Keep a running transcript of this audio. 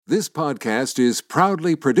This podcast is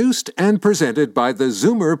proudly produced and presented by the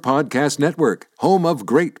Zoomer Podcast Network, home of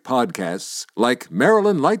great podcasts like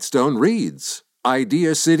Marilyn Lightstone Reads,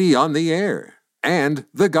 Idea City on the Air, and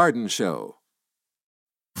The Garden Show.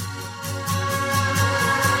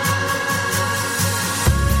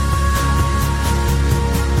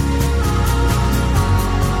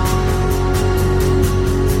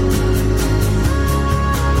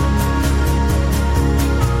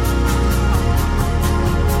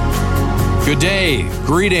 Good day,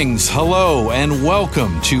 greetings, hello, and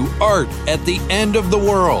welcome to Art at the End of the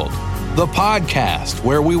World, the podcast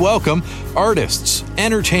where we welcome artists,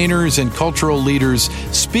 entertainers, and cultural leaders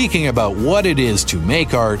speaking about what it is to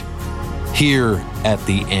make art here at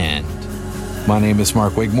the end. My name is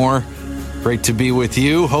Mark Wigmore. Great to be with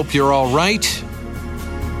you. Hope you're all right.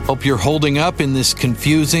 Hope you're holding up in this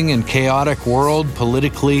confusing and chaotic world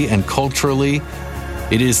politically and culturally.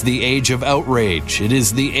 It is the age of outrage. It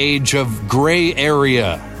is the age of gray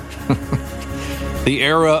area. The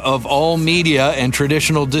era of all media and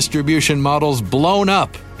traditional distribution models blown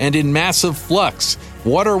up and in massive flux.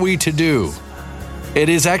 What are we to do? It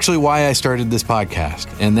is actually why I started this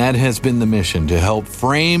podcast, and that has been the mission, to help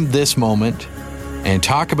frame this moment and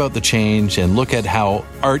talk about the change and look at how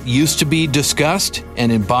art used to be discussed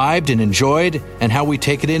and imbibed and enjoyed and how we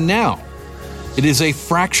take it in now. It is a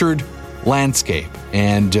fractured landscape,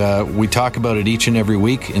 and we talk about it each and every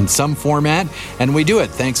week in some format, and we do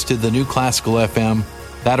it thanks to the New Classical FM.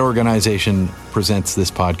 That organization presents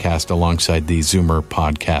this podcast alongside the Zoomer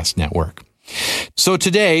Podcast Network. So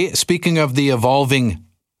today, speaking of the evolving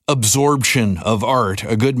absorption of art,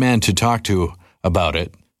 a good man to talk to about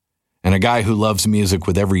it, and a guy who loves music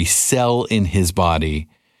with every cell in his body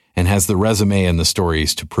and has the resume and the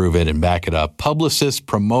stories to prove it and back it up, publicist,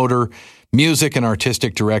 promoter, music and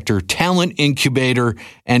artistic director, talent incubator,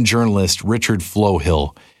 and journalist Richard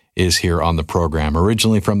Flohil is here on the program.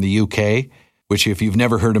 Originally from the UK, which if you've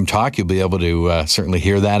never heard him talk, you'll be able to certainly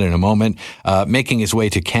hear that in a moment. Making his way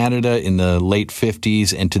to Canada in the late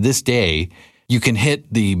 50s, and to this day, you can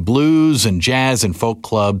hit the blues and jazz and folk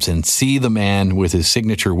clubs and see the man with his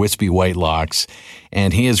signature wispy white locks.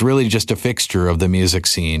 And he is really just a fixture of the music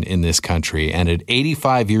scene in this country. And at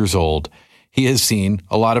 85 years old, he has seen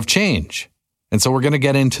a lot of change. And so we're going to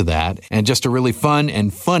get into that. And just a really fun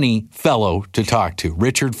and funny fellow to talk to.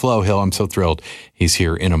 Richard Flohil, I'm so thrilled he's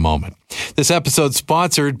here in a moment. This episode's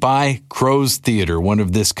sponsored by Crow's Theatre, one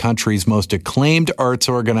of this country's most acclaimed arts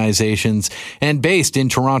organizations and based in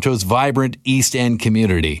Toronto's vibrant East End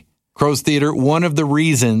community. Crow's Theatre, one of the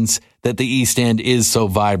reasons that the East End is so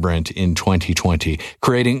vibrant in 2020,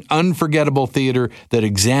 creating unforgettable theater that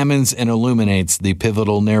examines and illuminates the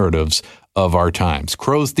pivotal narratives of our times.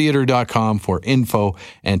 crowstheatre.com for info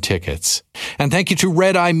and tickets. And thank you to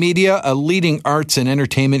Red Eye Media, a leading arts and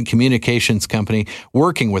entertainment communications company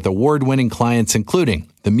working with award-winning clients, including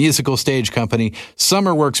the Musical Stage Company,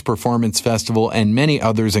 Summerworks Performance Festival, and many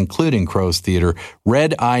others, including Crow's Theatre.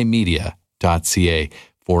 RedEyeMedia.ca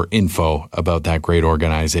for info about that great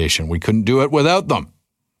organization. We couldn't do it without them.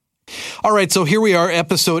 All right, so here we are,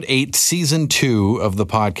 episode 8, season 2 of the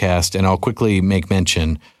podcast, and I'll quickly make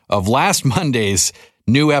mention of last Monday's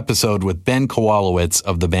new episode with Ben Kowalowitz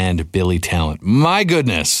of the band Billy Talent. My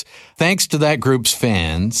goodness, thanks to that group's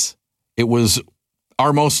fans, it was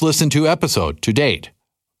our most listened to episode to date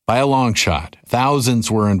by a long shot.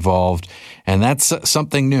 Thousands were involved, and that's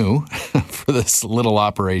something new for this little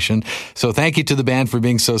operation. So thank you to the band for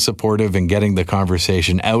being so supportive and getting the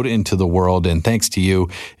conversation out into the world, and thanks to you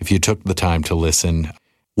if you took the time to listen.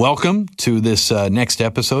 Welcome to this next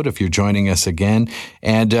episode if you're joining us again.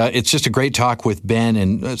 And it's just a great talk with Ben,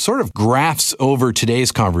 and sort of graphs over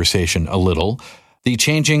today's conversation a little. The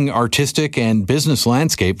changing artistic and business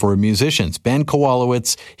landscape for musicians. Ben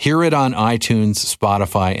Kowalowitz, hear it on iTunes,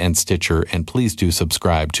 Spotify, and Stitcher. And please do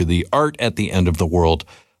subscribe to the Art at the End of the World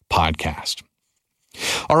podcast.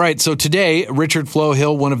 All right, so today, Richard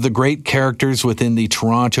Flohil, one of the great characters within the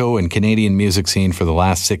Toronto and Canadian music scene for the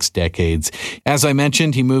last 6 decades. As I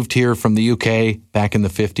mentioned, he moved here from the UK back in the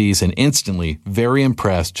 50s and instantly very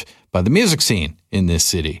impressed by the music scene in this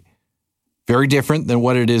city. Very different than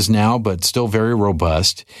what it is now, but still very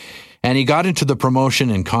robust. And he got into the promotion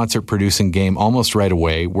and concert producing game almost right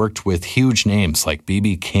away, worked with huge names like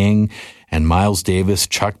B.B. King and Miles Davis,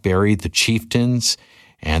 Chuck Berry, the Chieftains,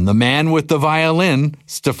 and the man with the violin,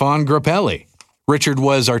 Stefan Grappelli. Richard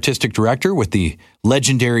was artistic director with the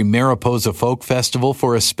legendary Mariposa Folk Festival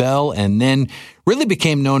for a spell, and then really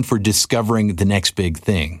became known for discovering the next big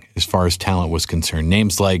thing as far as talent was concerned.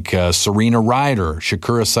 Names like Serena Ryder,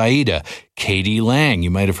 Shakura Saida, Katie Lang,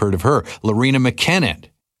 you might have heard of her, Lorena McKenna,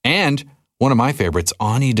 and One of my favorites,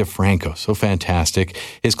 Ani DeFranco, so fantastic.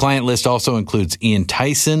 His client list also includes Ian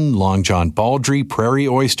Tyson, Long John Baldry, Prairie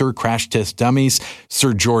Oyster, Crash Test Dummies,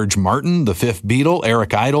 Sir George Martin, The Fifth Beatle,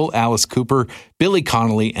 Eric Idle, Alice Cooper, Billy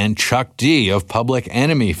Connolly, and Chuck D of Public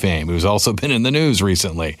Enemy fame, who's also been in the news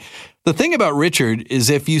recently. The thing about Richard is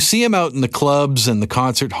if you see him out in the clubs and the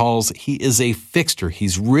concert halls, he is a fixture.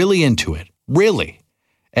 He's really into it. Really.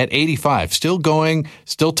 At 85, still going,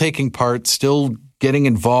 still taking part, still getting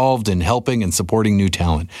involved and helping and supporting new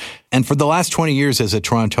talent. And for the last 20 years as a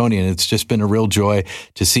Torontonian, it's just been a real joy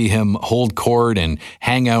to see him hold court and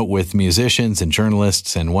hang out with musicians and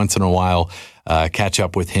journalists and once in a while catch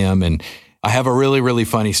up with him. And I have a really, really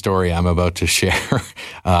funny story I'm about to share.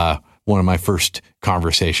 One of my first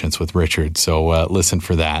conversations with Richard. So listen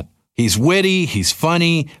for that. He's witty, he's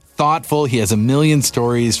funny, thoughtful. He has a million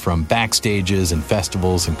stories from backstages and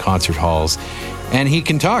festivals and concert halls. And he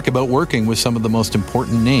can talk about working with some of the most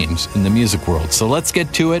important names in the music world. So let's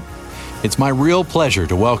get to it. It's my real pleasure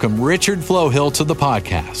to welcome Richard Flohil to the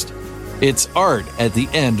podcast. It's Art at the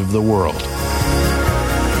End of the World.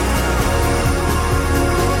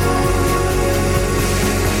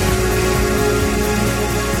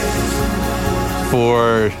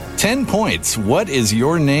 For 10 points, what is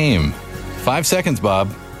your name? 5 seconds,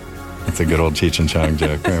 Bob. It's a good old Cheech and Chong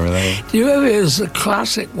joke. Remember that? Do you know there's a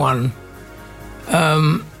classic one?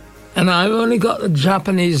 And I've only got the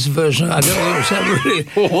Japanese version. I don't think it was ever really...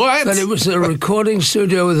 What? But it was a recording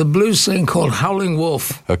studio with a blues singer called Howling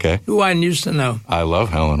Wolf. Okay. Who I used to know. I love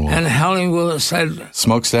Howlin' Wolf. And Howling Wolf said...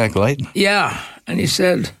 Smokestack Light? Yeah. And he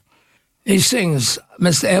said... He sings,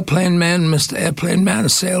 Mr. Airplane Man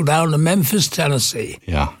sailed down to Memphis, Tennessee.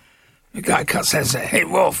 Yeah. The guy cuts and says, hey,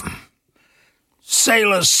 Wolf,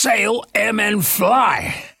 sailors sail, airmen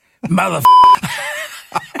fly, mother.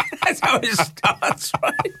 That's how it starts,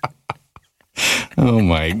 right? Oh,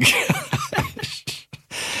 my gosh.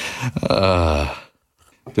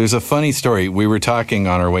 There's a funny story. We were talking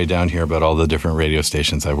on our way down here about all the different radio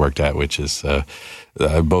stations I worked at, which is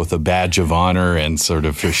both a badge of honor and sort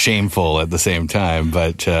of shameful at the same time.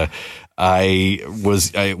 But we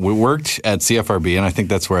worked at CFRB, and I think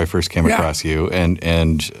that's where I first came across you. And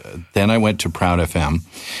then I went to Proud FM,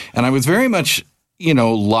 and I was very much,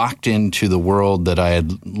 locked into the world that I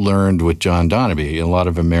had learned with John Donaby, a lot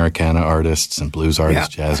of Americana artists and blues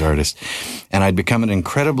artists, jazz artists. And I'd become an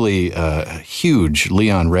incredibly huge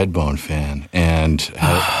Leon Redbone fan and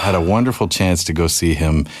had a wonderful chance to go see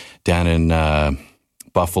him down in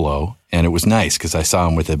Buffalo. And it was nice because I saw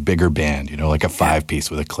him with a bigger band, like a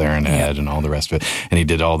 5-piece with a clarinet and all the rest of it. And he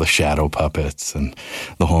did all the shadow puppets and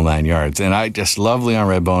the whole 9 yards. And I just love Leon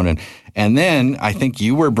Redbone. And then I think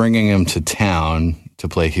you were bringing him to town to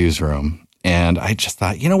play Hugh's Room. And I just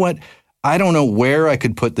thought, you know what? I don't know where I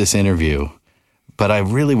could put this interview, but I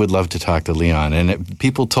really would love to talk to Leon. And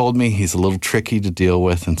people told me he's a little tricky to deal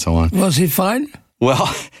with and so on. Was he fine?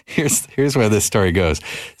 Well, here's where this story goes.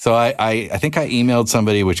 So I think I emailed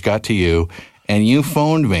somebody, which got to you, and you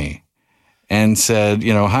phoned me and said,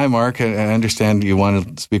 hi, Mark, I understand you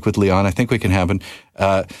want to speak with Leon. I think we can happen.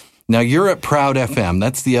 Now, you're at Proud FM.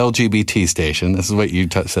 That's the LGBT station. This is what you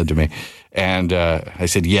said to me. And I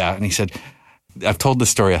said, yeah. And he said, I've told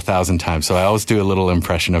this story 1,000 times, so I always do a little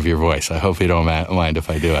impression of your voice. I hope you don't mind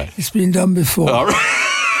if I do it. It's been done before. All right.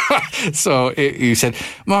 So you said,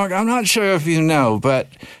 Mark, I'm not sure if you know, but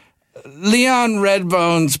Leon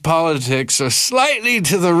Redbone's politics are slightly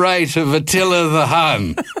to the right of Attila the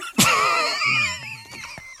Hun.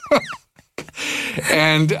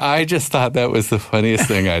 And I just thought that was the funniest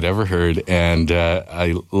thing I'd ever heard. And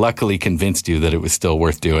I luckily convinced you that it was still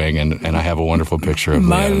worth doing. And I have a wonderful picture of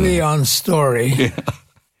my Leon story. Yeah.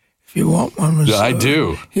 If you want one. I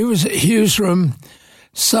do. He was at Hugh's Room.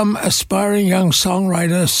 Some aspiring young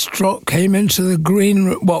songwriter came into the green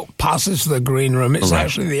room, passes the green room. It's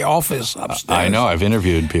actually the office upstairs. I know. I've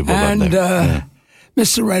interviewed people up there.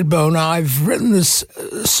 Mr. Redbone, I've written this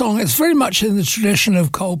song. It's very much in the tradition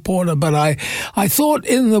of Cole Porter, but I thought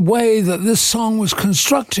in the way that this song was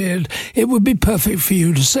constructed, it would be perfect for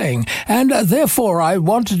you to sing. And therefore, I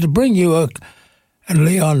wanted to bring you And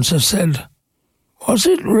Leon just said, was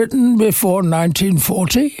it written before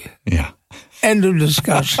 1940? Yeah. End of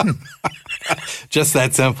discussion. Just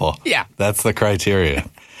that simple. Yeah. That's the criteria.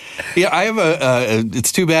 Yeah, I have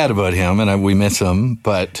it's too bad about him, and we miss him,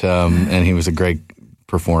 but, and he was a great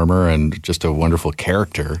performer and just a wonderful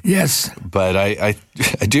character. Yes. But I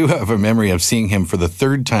do have a memory of seeing him for the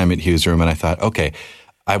third time at Hugh's Room, and I thought, okay,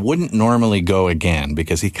 I wouldn't normally go again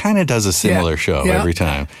because he kind of does a similar show every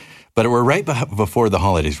time. But we're right before the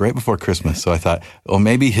holidays, right before Christmas. So I thought,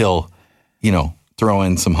 maybe he'll, throw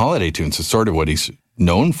in some holiday tunes. It's sort of what he's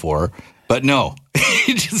known for. But no,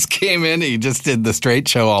 he just came in. He just did the straight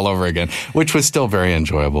show all over again, which was still very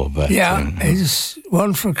enjoyable. But he's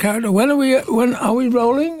one for character. When are we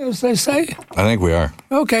rolling, as they say? I think we are.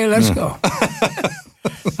 Okay, let's go.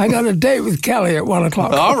 I got a date with Kelly at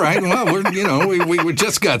 1:00. All right. Well, we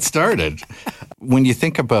just got started. When you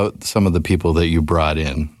think about some of the people that you brought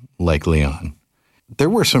in, like Leon, there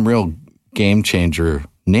were some real game changer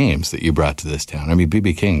names that you brought to this town. I mean,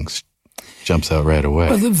 B.B. King jumps out right away.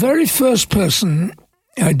 Well, the very first person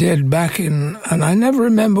I did back in, and I never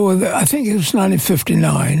remember whether, I think it was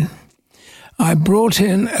 1959, I brought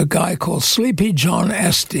in a guy called Sleepy John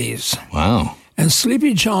Estes. Wow. And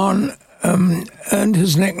Sleepy John earned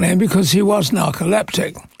his nickname because he was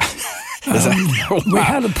narcoleptic. Wow. We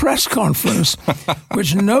had a press conference,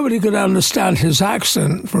 which nobody could understand his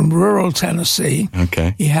accent from rural Tennessee.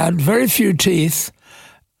 Okay. He had very few teeth.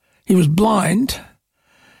 He was blind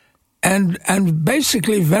and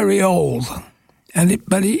basically very old.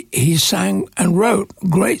 But he sang and wrote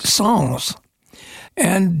great songs.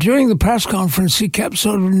 And during the press conference, he kept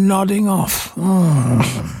sort of nodding off. Oh.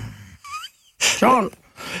 John,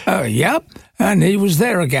 yep. And he was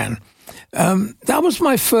there again. That was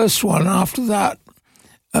my first one. After that,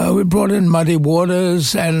 we brought in Muddy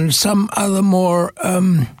Waters and some other more...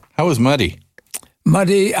 How was Muddy?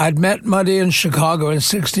 Muddy, I'd met Muddy in Chicago in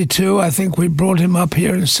 1962. I think we brought him up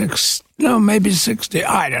here in maybe 60.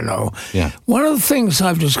 I don't know. Yeah. One of the things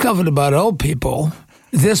I've discovered about old people,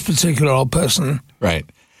 this particular old person, right,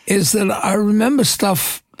 is that I remember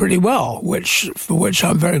stuff pretty well, for which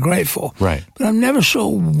I'm very grateful. Right. But I'm never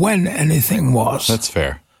sure when anything was. That's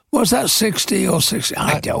fair. Was that 60 or 60?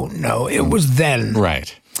 I don't know. It was then.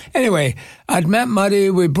 Right. Anyway, I'd met Muddy.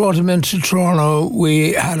 We brought him into Toronto.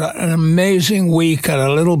 We had an amazing week at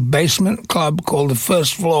a little basement club called the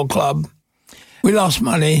First Floor Club. We lost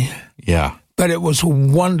money. Yeah. But it was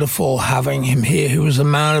wonderful having him here. He was a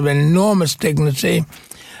man of enormous dignity.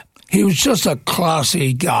 He was just a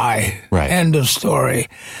classy guy. Right. End of story.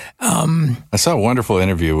 I saw a wonderful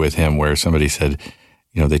interview with him where somebody said,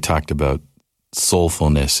 they talked about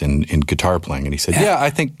soulfulness in guitar playing. And he said, yeah, I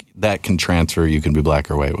think that can transfer. You can be black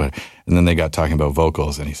or white. And then they got talking about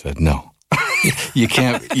vocals and he said, no, you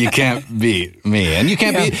can't be me. And you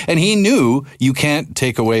can't be, and he knew you can't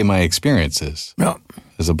take away my experiences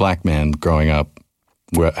as a black man growing up,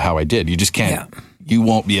 how I did. You just can't, you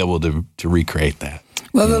won't be able to recreate that.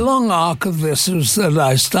 Well, the long arc of this was that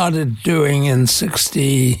I started doing in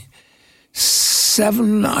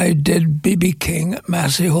 1967, I did B.B. King at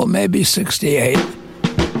Massey Hall, maybe 1968.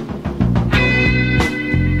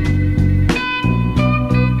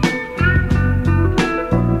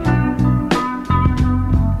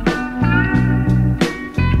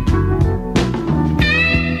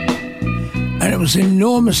 And it was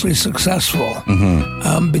enormously successful.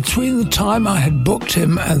 Mm-hmm. Between the time I had booked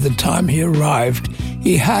him and the time he arrived,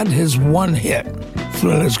 he had his one hit,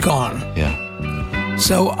 Thrill Is Gone. Yeah.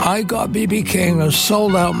 So I got B.B. King a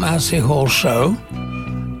sold-out Massey Hall show.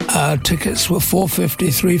 Tickets were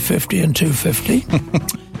 $450, $350, and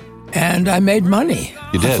 $250. And I made money.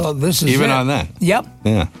 You did? I thought, this is Even it. on that? Yep.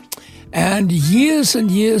 Yeah. And years and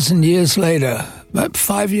years and years later, about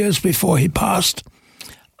 5 years before he passed,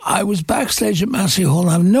 I was backstage at Massey Hall, and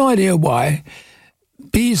I have no idea why.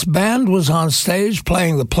 B's band was on stage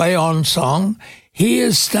playing the Play On song. He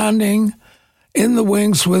is standing in the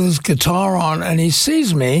wings with his guitar on, and he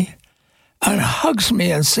sees me and hugs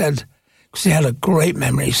me and said, because he had a great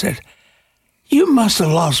memory, he said, "You must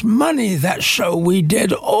have lost money that show we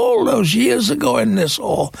did all those years ago in this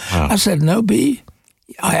hall." Wow. I said, "No, B,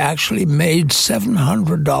 I actually made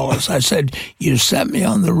 $700. I said, "You set me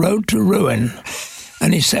on the road to ruin."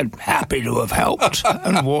 And he said, "Happy to have helped,"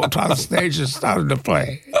 and walked on stage and started to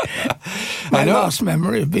play. My last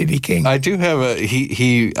memory of B.B. King. I do have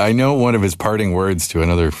I know one of his parting words to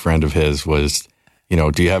another friend of his was,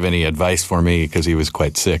 "Do you have any advice for me?" Because he was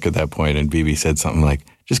quite sick at that point, and B.B. said something like,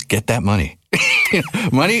 "Just get that money."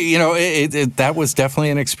 Money, that was definitely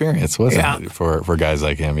an experience, wasn't it, for guys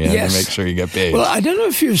like him? Yeah, to make sure you get paid. Well, I don't know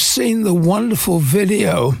if you've seen the wonderful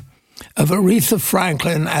video of Aretha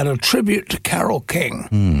Franklin at a tribute to Carole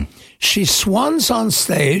King. She swans on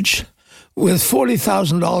stage with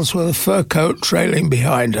 $40,000 worth of fur coat trailing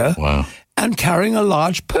behind her. Wow. And carrying a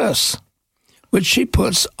large purse, which she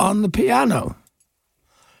puts on the piano.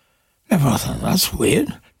 Everyone thought, that's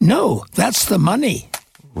weird. No, that's the money.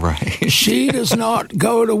 Right. She does not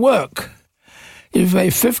go to work. You pay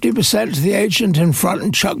 50% to the agent in front,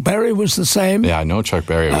 and Chuck Berry was the same. Yeah, I know Chuck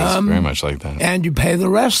Berry was very much like that. And you pay the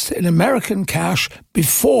rest in American cash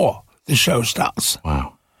before the show starts.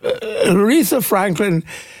 Wow. Aretha Franklin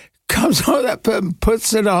comes over that person,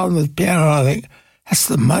 puts it on the piano. I think, that's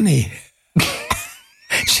the money.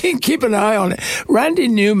 She can keep an eye on it. Randy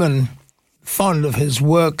Newman, fond of his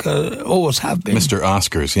work, always have been. Mr.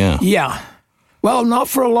 Oscars, yeah. Yeah. Well, not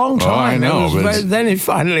for a long time. Oh, I know. Then he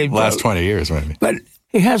finally last 20 years, maybe. But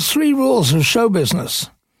he has 3 rules of show business.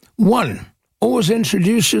 1, always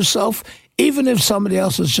introduce yourself, even if somebody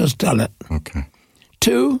else has just done it. Okay.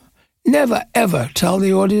 2, never, ever tell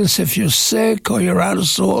the audience if you're sick or you're out of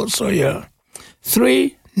sorts or you're...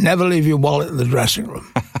 3, never leave your wallet in the dressing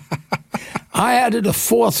room. I added a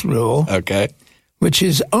 4th rule. Okay. Which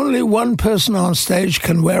is only one person on stage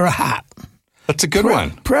can wear a hat. That's a good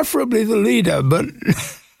one. Preferably the leader, but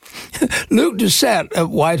Luke Doucette at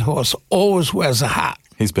Whitehorse always wears a hat.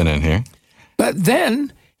 He's been in here. But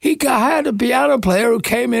then he had a piano player who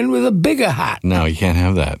came in with a bigger hat. No, you can't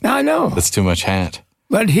have that. I know. That's too much hat.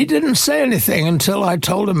 But he didn't say anything until I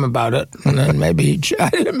told him about it. And then maybe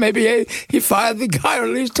he fired the guy, or at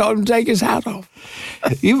least told him to take his hat off.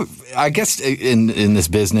 I guess in this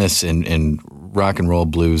business, in rock and roll,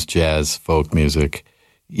 blues, jazz, folk music,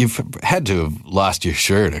 you've had to have lost your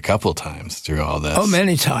shirt a couple times through all this. Oh,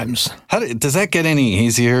 many times. Does that get any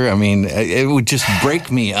easier? I mean, it would just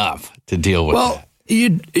break me up to deal with that. Well,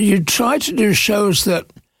 you try to do shows that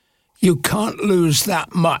you can't lose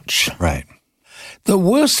that much. Right. The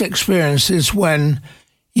worst experience is when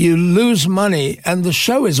you lose money and the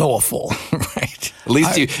show is awful. Right. At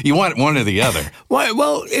least you want one or the other.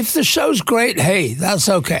 Well, if the show's great, hey, that's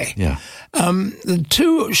okay. Yeah. The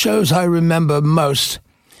 2 shows I remember most,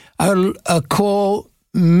 a call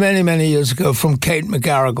many, many years ago from Kate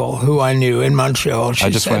McGarrigle, who I knew in Montreal.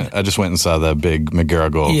 I just went and saw the big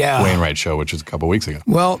McGarrigle Wainwright show, which was a couple weeks ago.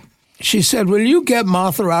 Well, she said, will you get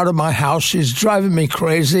Martha out of my house? She's driving me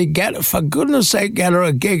crazy. For goodness sake, get her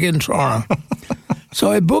a gig in Toronto. So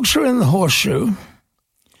I booked her in the Horseshoe.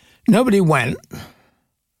 Nobody went.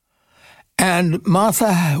 And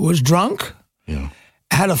Martha was drunk. Yeah.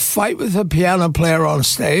 Had a fight with a piano player on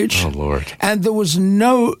stage. Oh, Lord. And there was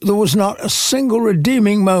not a single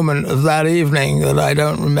redeeming moment of that evening that I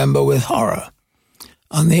don't remember with horror.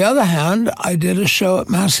 On the other hand, I did a show at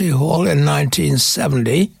Massey Hall in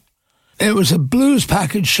 1970. It was a blues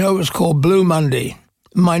package show. It was called Blue Monday.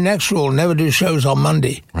 My next rule, never do shows on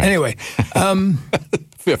Monday. Right. Anyway.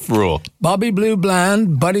 5th rule. Bobby Blue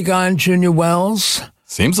Bland, Buddy Guy and Junior Wells.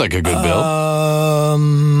 Seems like a good bill.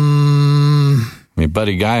 I mean,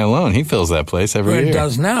 Buddy Guy alone, he fills that place every year. It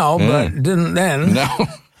does now, but didn't then. No.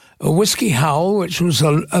 A Whiskey Howl, which was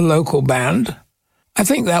a local band. I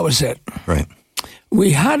think that was it. Right.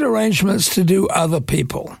 We had arrangements to do other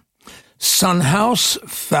people. Son House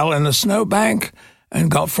fell in a snowbank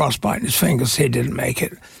and got frostbite in his fingers. He didn't make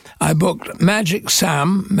it. I booked Magic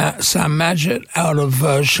Sam Magid out of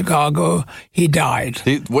Chicago. He died.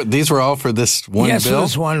 These were all for this one bill? Yes, for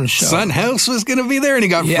this one show. Son House was going to be there and he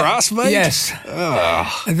got frostbite? Yes.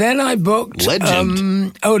 Oh. Then I booked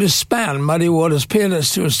Otis Spann, Muddy Waters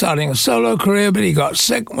pianist, who was starting a solo career, but he got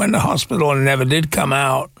sick, went to hospital, and never did come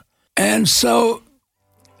out. And so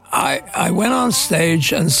I went on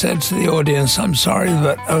stage and said to the audience, I'm sorry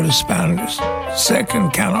that Otis Spann is sick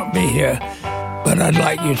and cannot be here, but I'd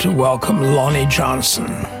like you to welcome Lonnie Johnson.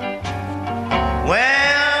 Well,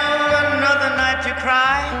 another night to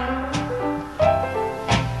cry,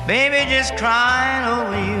 baby, just crying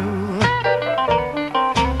over you.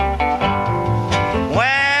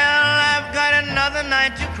 Well, I've got another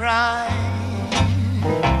night to cry,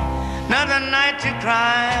 another night to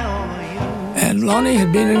cry over you. And Lonnie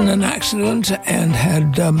had been in an accident and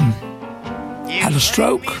had a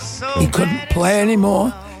stroke. He couldn't play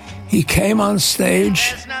anymore. He came on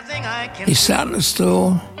stage. He sat in a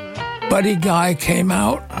stool. Buddy Guy came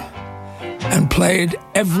out and played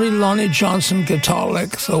every Lonnie Johnson guitar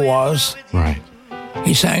lick there was. Right.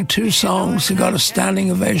 He sang 2 songs. He got a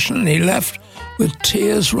standing ovation, and he left with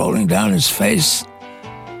tears rolling down his face.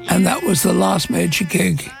 And that was the last major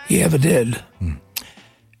gig he ever did.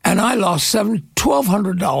 And I lost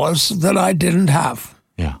 $1,200 that I didn't have.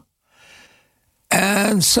 Yeah.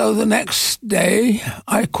 And so the next day,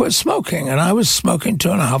 I quit smoking, and I was smoking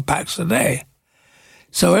 2.5 packs a day.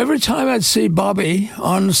 So every time I'd see Bobby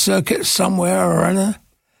on the circuit somewhere or other,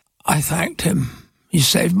 I thanked him. He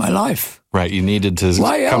saved my life. Right, you needed to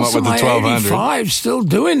come up with the 1,200. Why else am I 85 still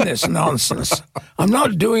doing this nonsense? I'm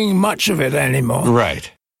not doing much of it anymore.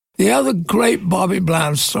 Right. The other great Bobby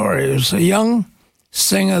Bland story was a young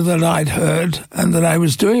singer that I'd heard and that I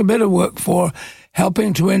was doing a bit of work for,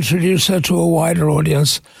 helping to introduce her to a wider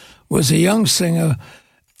audience, was a young singer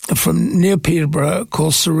from near Peterborough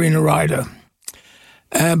called Serena Ryder.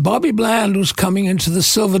 Bobby Bland was coming into the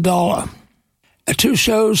Silver Dollar, 2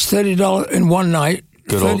 shows, $30 in one night,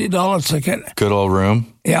 $30 ticket. Good old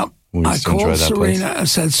room. Yeah. I called Serena and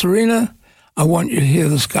said, Serena, I want you to hear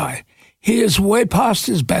this guy. He is way past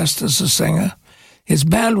his best as a singer. His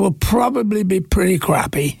band will probably be pretty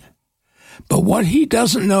crappy. But what he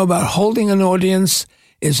doesn't know about holding an audience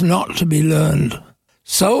is not to be learned.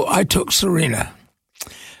 So I took Serena.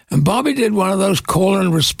 And Bobby did one of those call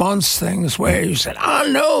and response things where he said, I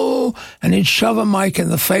know, and he'd shove a mic in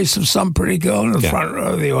the face of some pretty girl in the front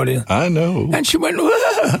row of the audience. I know. And she went,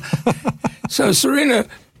 whoa. So Serena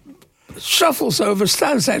shuffles over,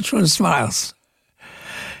 stands at you and smiles.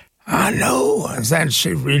 I know. And then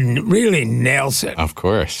she really nails it. Of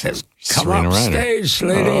course. Says, come Serena up Ryder. stage,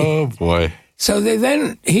 lady. Oh, boy. So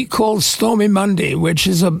he called Stormy Monday, which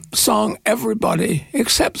is a song everybody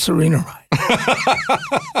except Serena Ryder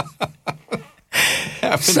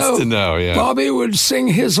happens to know, yeah. Bobby would sing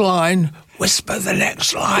his line, whisper the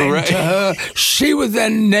next line to her. She would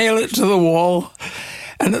then nail it to the wall.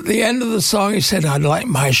 And at the end of the song, he said, I'd like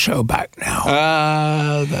my show back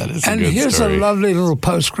now. That is a and good here's story. a lovely little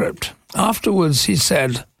postscript. Afterwards, he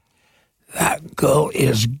said, that girl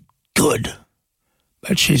is good,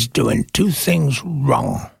 but she's doing 2 things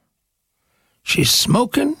wrong. She's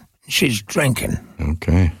smoking, she's drinking.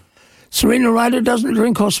 Okay. Serena Ryder doesn't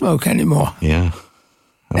drink or smoke anymore. Yeah.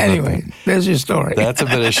 Anyway, there's your story. That's a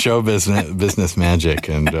bit of show business magic,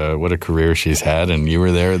 and what a career she's had. And you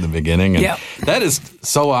were there at the beginning. And that is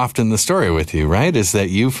so often the story with you, right? Is that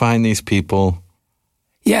you find these people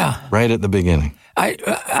right at the beginning.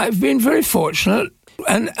 I've been very fortunate,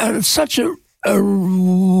 and such a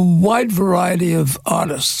wide variety of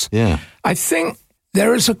artists. Yeah. I think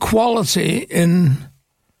there is a quality in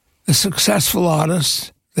a successful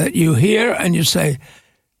artist that you hear and you say,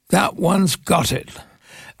 that one's got it.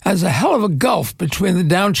 There's a hell of a gulf between the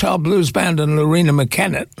Downchild Blues Band and Lorena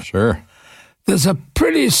McKennitt. Sure. There's a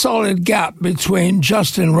pretty solid gap between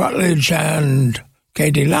Justin Rutledge and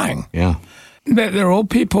Katie Lang. Yeah. They're all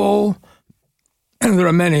people, and there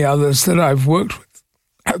are many others that I've worked with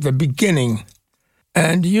at the beginning.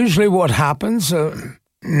 And usually what happens,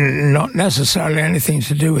 not necessarily anything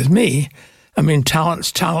to do with me, I mean,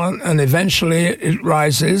 talent's talent, and eventually it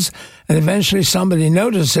rises, and eventually somebody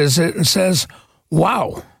notices it and says,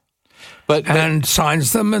 wow, and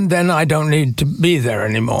signs them, and then I don't need to be there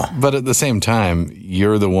anymore. But at the same time,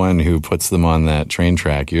 you're the one who puts them on that train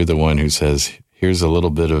track. You're the one who says, here's a little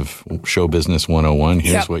bit of show business 101.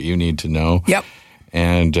 Here's what you need to know. Yep.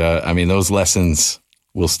 And, I mean, those lessons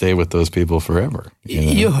will stay with those people forever. You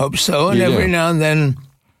know? You hope so, and every now and then,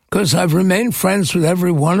 because I've remained friends with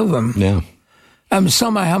every one of them. Yeah.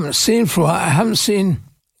 Some I haven't seen for a while. I haven't seen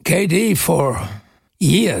KD for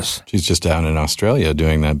years. She's just down in Australia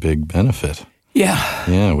doing that big benefit. Yeah.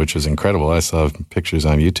 Yeah, which was incredible. I saw pictures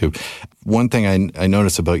on YouTube. One thing I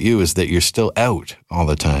notice about you is that you're still out all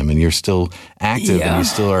the time, and you're still active, and you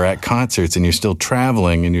still are at concerts, and you're still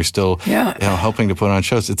traveling, and you're still helping to put on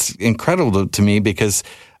shows. It's incredible to me because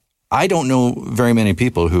I don't know very many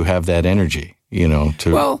people who have that energy,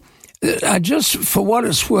 Well, just for what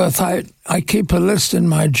it's worth, I keep a list in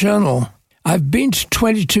my journal. I've been to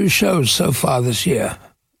 22 shows so far this year.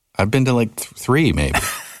 I've been to like 3, maybe.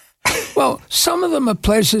 Well, some of them are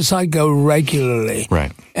places I go regularly.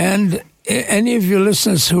 Right. And any of your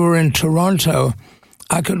listeners who are in Toronto,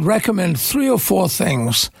 I could recommend 3 or 4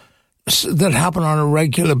 things that happen on a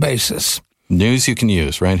regular basis. News you can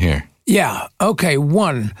use right here. Yeah. Okay.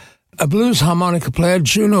 1, a blues harmonica player,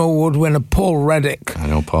 Juno Award winner Paul Reddick. I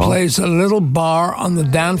know Paul. Plays a little bar on the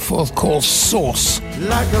Danforth called Sauce.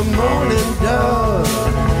 Like a morning dove,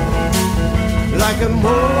 like a morning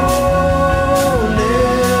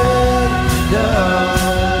dove.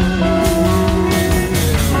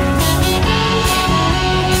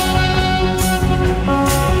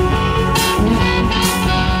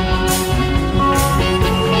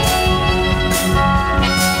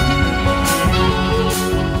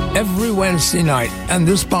 Every Wednesday night, and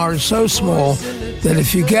this bar is so small that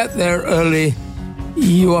if you get there early,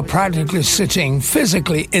 you are practically sitting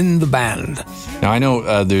physically in the band. Now, I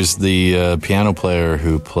know there's the piano player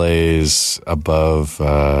who plays above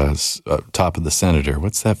top of the Senator.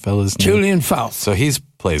 What's that fella's name? Julian Fouth. So he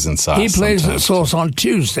plays in Sauce. He plays sometimes. at Sauce on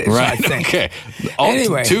Tuesdays, right, I think. Okay.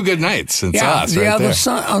 Anyway. 2 good nights in Sauce the right other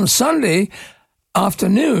there. on Sunday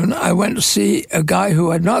afternoon, I went to see a guy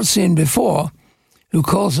who I'd not seen before, who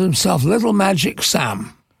calls himself Little Magic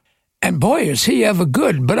Sam. And boy, is he ever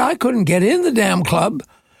good. But I couldn't get in the damn club.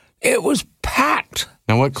 It was packed.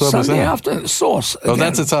 Now, what club Sunday was that? afternoon, Sauce. Oh, again.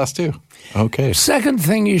 that's at Sauce, too. Okay. Second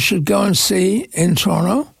thing you should go and see in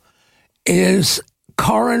Toronto is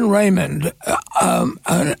Corin Raymond,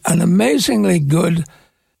 an amazingly good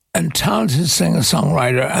and talented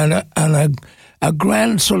singer-songwriter and a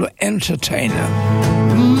grand sort of entertainer.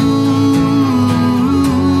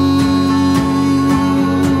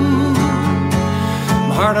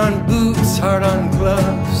 Hard on boots, hard on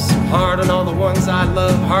gloves, hard on all the ones I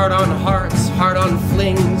love, hard on hearts, hard on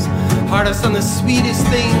flings, hardest on the sweetest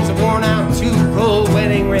things, worn out two gold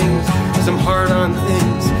wedding rings, some hard on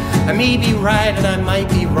things. I may be right and I might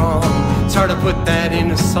be wrong. It's hard to put that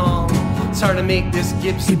in a song. It's hard to make this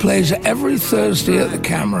Gibson. He plays every Thursday at the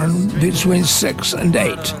Cameron between 6 and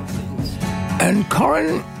 8. And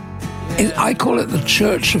Corin, I call it the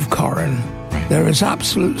Church of Corin. There is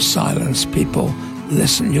absolute silence. People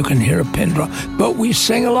listen, you can hear a pin drop. But we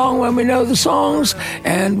sing along when we know the songs,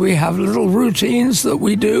 and we have little routines that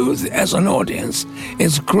we do as an audience.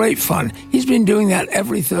 It's great fun. He's been doing that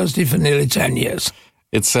every Thursday for nearly 10 years.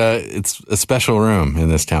 It's a special room in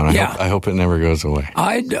this town. I hope it never goes away.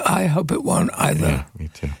 I hope it won't either. Yeah, me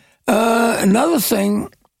too. Another thing,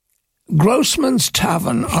 Grossman's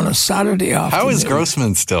Tavern on a Saturday afternoon. How is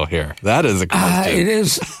Grossman still here? That is a question. It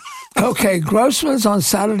is. Okay, Grossman's on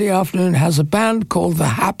Saturday afternoon has a band called the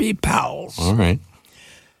Happy Pals. All right.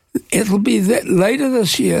 It'll be later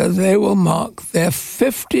this year. They will mark their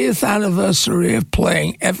 50th anniversary of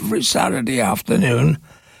playing every Saturday afternoon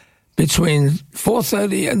between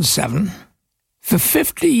 4:30 and 7 for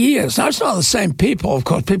 50 years. Now, it's not the same people. Of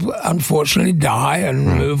course, people unfortunately die and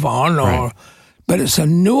move on, but it's a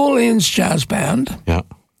New Orleans jazz band. Yeah.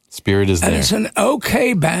 Spirit is there. And it's an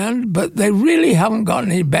okay band, but they really haven't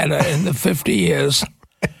gotten any better in the 50 years.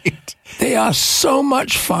 Right. They are so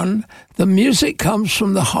much fun. The music comes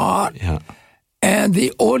from the heart, and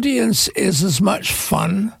the audience is as much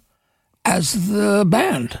fun as the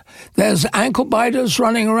band. There's ankle biters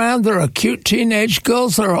running around. There are cute teenage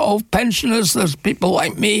girls. There are old pensioners. There's people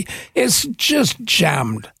like me. It's just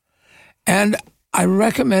jammed. And I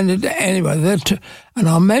recommend it to anyone. And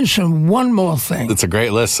I'll mention one more thing. It's a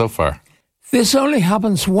great list so far. This only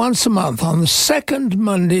happens once a month, on the second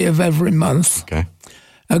Monday of every month. Okay.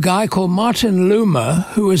 A guy called Martin Loomer,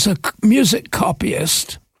 who is a music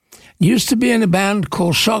copyist, used to be in a band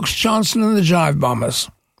called Shocks Johnson and the Jive Bombers,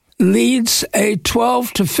 leads a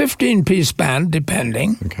 12 to 15-piece band,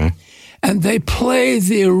 depending. Okay. And they play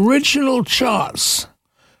the original charts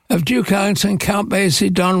of Duke Ellington, Count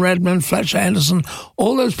Basie, Don Redman, Fletcher Henderson,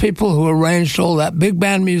 all those people who arranged all that big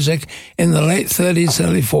band music in the late 30s,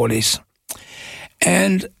 early 40s.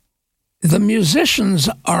 And the musicians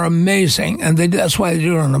are amazing, and that's why they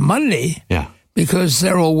do it on a Monday. Yeah. Because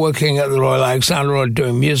they're all working at the Royal Alexandra or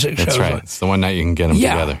doing music shows. That's right. It's the one night you can get them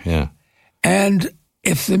together. Yeah. And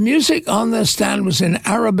if the music on their stand was in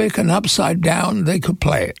Arabic and upside down, they could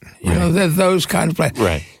play it. You know, they're those kind of players.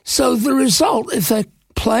 Right. So the result, if they're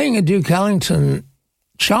playing a Duke Ellington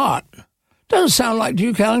chart, doesn't sound like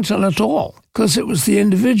Duke Ellington at all, because it was the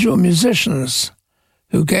individual musicians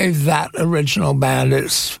who gave that original band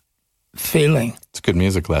its feeling. It's a good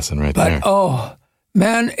music lesson right there. But, oh,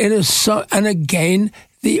 man, it is so... And again,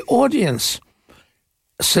 the audience,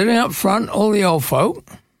 sitting up front, all the old folk,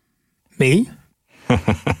 me,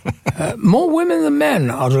 more women than men,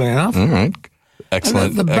 oddly enough. All right.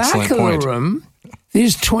 Excellent. And at the back of point. the room,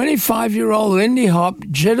 these 25-year-old indie hop,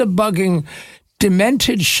 jitterbugging,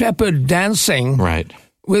 demented shepherd dancing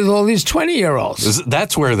with all these 20-year-olds.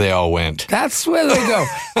 That's where they all went. That's where they go.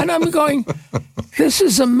 And I'm going, this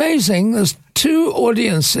is amazing. There's two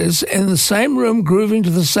audiences in the same room grooving to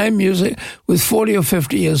the same music with 40 or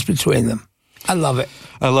 50 years between them. I love it.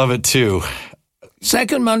 I love it, too.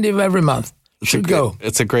 Second Monday of every month. Should go.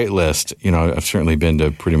 It's a great list. You know, I've certainly been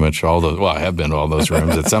to pretty much all those. Well, I have been to all those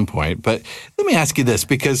rooms at some point. But let me ask you this,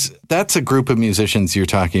 because that's a group of musicians you're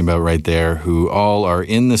talking about right there who all are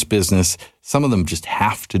in this business. Some of them just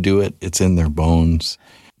have to do it. It's in their bones.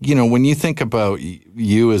 You know, when you think about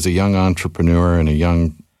you as a young entrepreneur and a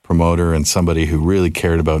young promoter and somebody who really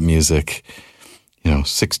cared about music, you know,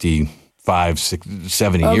 65,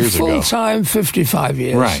 70 years ago. Full-time, 55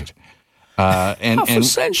 years. Right. Half a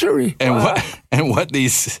century. And what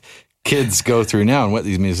these kids go through now and what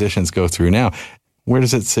these musicians go through now, where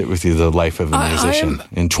does it sit with you, the life of a musician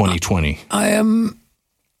in 2020? I am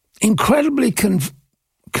incredibly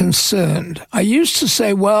concerned. I used to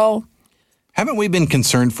say, well... Haven't we been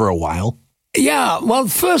concerned for a while? Yeah, well,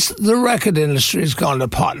 first, the record industry has gone to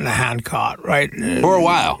pot in a handcart, right? For a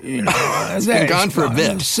while. You know, it's been gone for a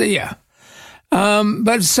bit. See ya.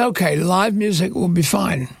 But it's okay. Live music will be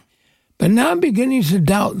fine. But now I'm beginning to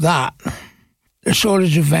doubt that. The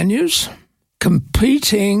shortage of venues,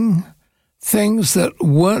 competing things that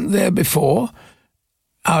weren't there before,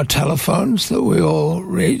 our telephones that we all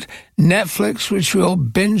read, Netflix, which we all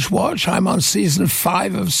binge watch. I'm on season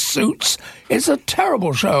 5 of Suits. It's a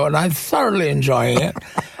terrible show, and I'm thoroughly enjoying it.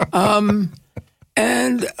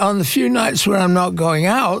 And on the few nights where I'm not going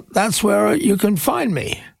out, that's where you can find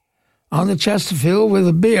me, on the Chesterfield with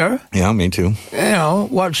a beer. Yeah, me too.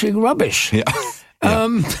 Watching rubbish. Yeah.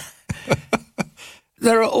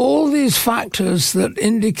 There are all these factors that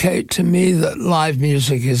indicate to me that live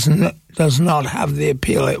music does not have the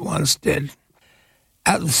appeal it once did.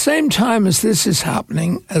 At the same time as this is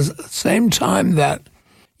happening, at the same time that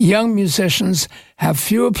young musicians have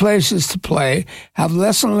fewer places to play, have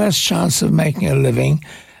less and less chance of making a living,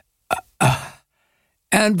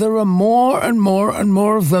 and there are more and more and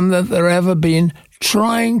more of them than there ever been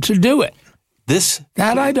trying to do it.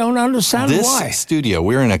 That I don't understand why. This studio,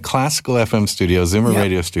 we're in a classical FM studio, Zoomer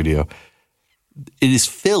radio studio. It is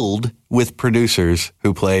filled with producers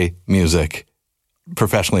who play music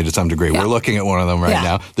professionally to some degree. We're looking at one of them right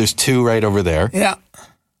now. There's 2 right over there. Yeah.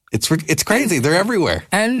 It's crazy. They're everywhere.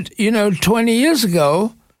 And, 20 years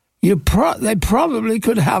ago, they probably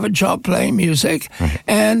could have a job playing music,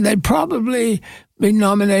 and they'd probably be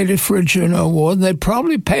nominated for a Juno Award. They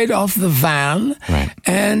probably paid off the van,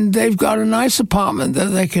 and they've got a nice apartment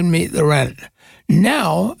that they can meet the rent.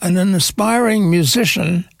 Now, an aspiring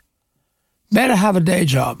musician better have a day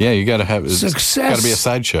job. Yeah, you got to have success. Got to be a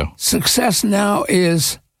sideshow. Success now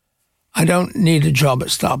is, I don't need a job at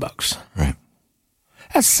Starbucks. Right.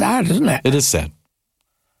 That's sad, isn't it? It is sad.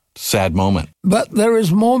 Sad moment. But there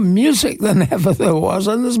is more music than ever there was,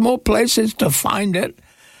 and there's more places to find it.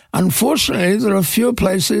 Unfortunately, there are fewer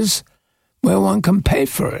places where one can pay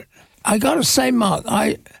for it. I got to say, Mark,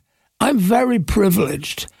 I'm very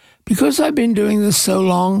privileged because I've been doing this so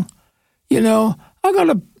long. I got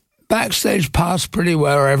a backstage pass pretty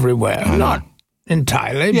well everywhere. Not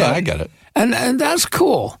entirely, but I get it. And that's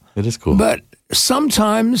cool. It is cool. But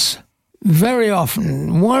sometimes, very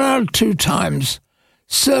often, 1 out of 2 times,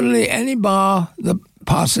 certainly any bar that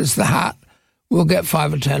passes the hat will get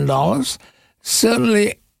 $5 or $10.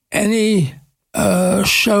 Certainly any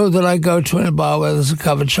show that I go to in a bar where there's a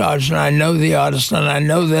cover charge and I know the artist and I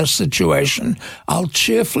know their situation, I'll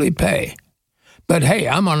cheerfully pay. But hey,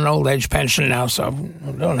 I'm on an old age pension now, so I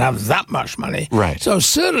don't have that much money. Right. So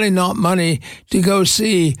certainly not money to go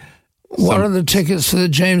see what are the tickets for the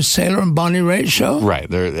James Taylor and Bonnie Raitt show?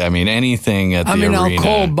 Right. Anything at the arena. I'll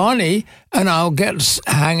call Bonnie and I'll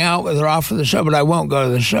hang out with her after the show, but I won't go to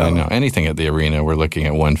the show. I know. Anything at the arena, we're looking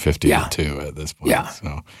at $150 to $2 at this point. Yeah.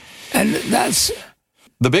 So. And that's...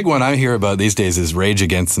 The big one I hear about these days is Rage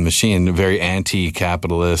Against the Machine, very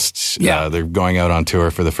anti-capitalist. Yeah. They're going out on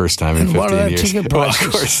tour for the first time in 15 what are years. Ticket well, prices?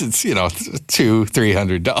 of course, it's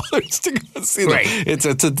 $200-$300 to go see them. It's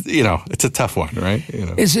a tough one, right?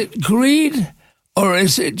 Is it greed or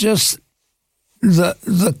is it just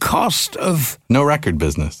the cost of no record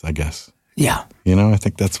business? I guess. Yeah. I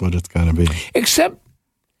think that's what it's got to be. Except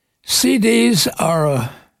CDs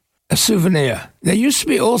are a souvenir. There used to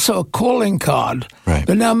be also a calling card. Right.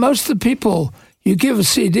 But now most of the people you give a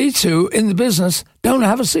CD to in the business don't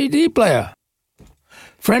have a CD player. A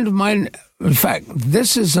friend of mine, in fact,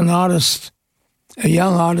 this is an artist, a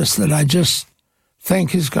young artist that I just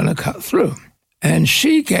think is going to cut through. And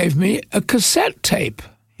she gave me a cassette tape.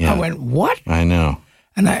 Yeah. I went, what? I know.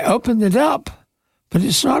 And I opened it up, but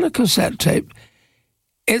it's not a cassette tape.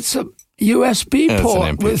 It's a USB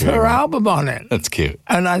port with her album on it. That's cute.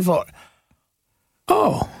 And I thought,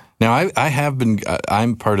 oh. Now, I have been,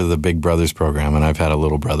 I'm part of the Big Brothers program, and I've had a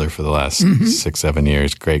little brother for the last 6-7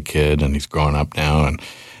 years. Great kid, and he's growing up now. And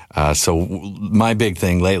so my big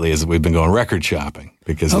thing lately is that we've been going record shopping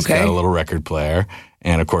because he's got a little record player.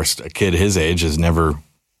 And, of course, a kid his age has never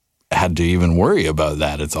had to even worry about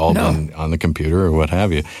that. It's all been on the computer or what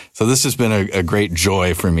have you. So this has been a great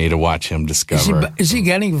joy for me to watch him discover. Is he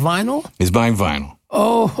getting vinyl? He's buying vinyl.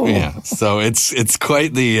 Oh. Yeah. So it's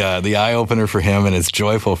quite the eye-opener for him, and it's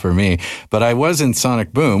joyful for me. But I was in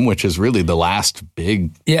Sonic Boom, which is really the last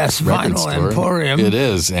big record vinyl store. emporium. It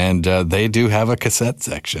is. And they do have a cassette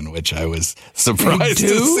section, which I was surprised to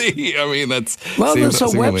see. I mean, that's there's a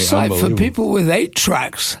website for people with 8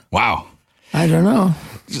 tracks. Wow. I don't know.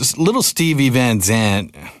 Just little Stevie Van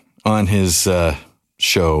Zandt on his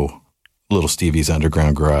show, Little Stevie's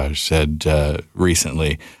Underground Garage, said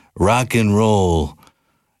recently, rock and roll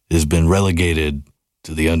has been relegated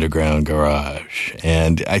to the underground garage.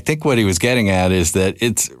 And I think what he was getting at is that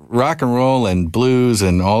it's rock and roll and blues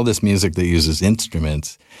and all this music that uses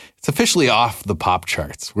instruments. It's officially off the pop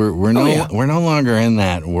charts. We're no longer in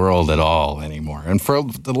that world at all anymore. And for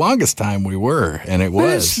the longest time we were, and it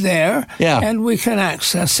was. It's there, and we can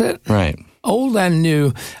access it. Right. old and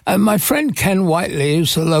new. My friend Ken Whiteley,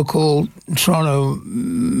 who's a local Toronto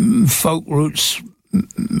folk roots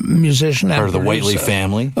musician. Part of the Whiteley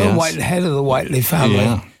family. Yes. Head of the Whiteley family.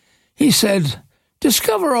 Yeah. He said,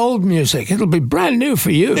 discover old music. It'll be brand new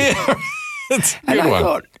for you. Yeah. That's a good and I one.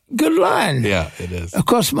 thought, good line. Yeah, it is. Of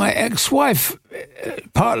course, my ex-wife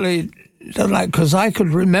partly doesn't like, because I could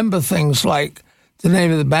remember things like the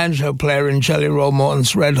name of the banjo player in Jelly Roll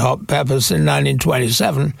Morton's Red Hot Peppers in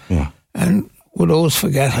 1927, and would always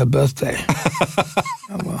forget her birthday.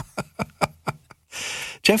 Oh, well.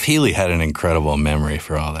 Jeff Healey had an incredible memory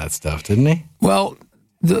for all that stuff, didn't he? Well,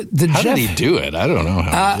 how did he do it? I don't know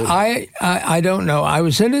how he did it. I don't know. I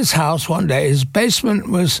was in his house one day. His basement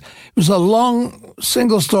was a long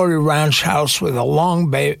single-story ranch house with a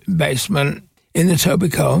long basement in the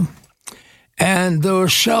Etobicoke. And there were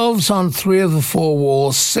shelves on 3 of the 4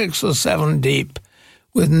 walls, 6 or 7 deep,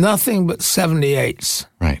 with nothing but 78s.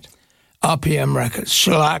 Right. RPM records,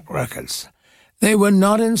 shellac records. They were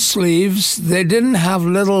not in sleeves. They didn't have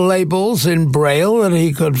little labels in Braille that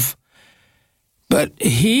he could... But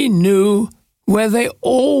he knew where they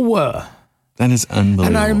all were. That is unbelievable.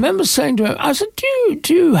 And I remember saying to him, I said,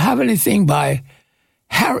 do you have anything by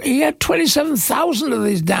Harry? He had 27,000 of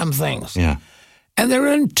these damn things. Yeah. And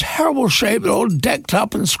they're in terrible shape. They're all decked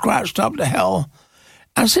up and scratched up to hell.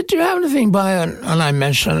 I said, do you have anything by, and I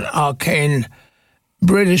mentioned an arcane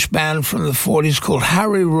British band from the 40s called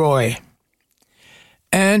Harry Roy.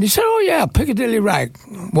 And he said, oh, yeah, Piccadilly Rag.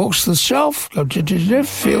 Walks to the shelf,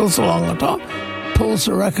 feels along the top, pulls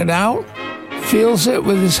the record out, feels it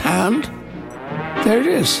with his hand. There it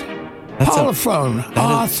is. Parlophone,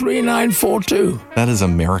 R3942. That is a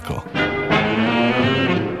miracle.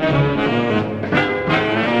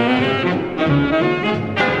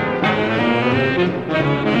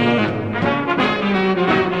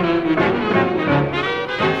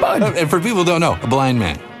 And for people who don't know, a blind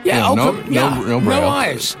man. Yeah, no braille. No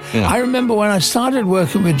eyes. Yeah. I remember when I started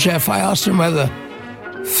working with Jeff, I asked him whether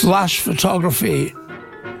flash photography,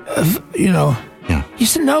 Yeah. He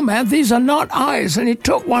said, no, man, these are not eyes. And he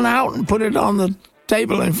took one out and put it on the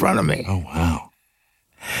table in front of me. Oh, wow.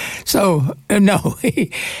 So, no.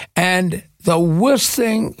 And the worst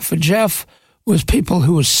thing for Jeff was people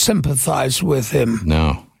who would sympathize with him.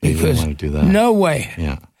 No, he didn't want to do that. No way.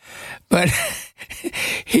 Yeah. But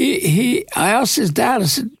I asked his dad, I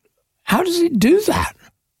said, how does he do that?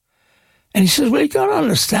 And he says, well, you got to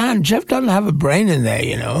understand, Jeff doesn't have a brain in there,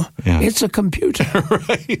 Yeah. It's a computer.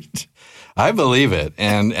 Right. I believe it.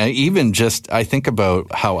 And even just, I think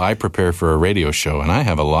about how I prepare for a radio show, and I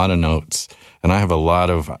have a lot of notes, and I have a lot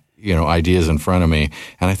of, ideas in front of me.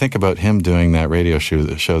 And I think about him doing that radio show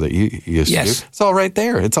that you used to do. It's all right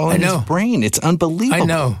there. It's all in his brain. It's unbelievable. I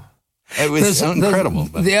know. It was incredible.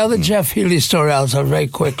 The other Jeff Healey story I'll tell very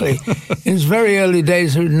quickly. In his very early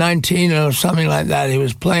days, he was 19 or something like that. He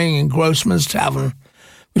was playing in Grossman's Tavern,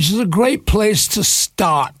 which is a great place to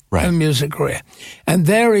start a music career. And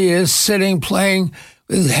there he is, sitting, playing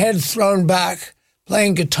with his head thrown back,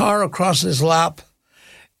 playing guitar across his lap.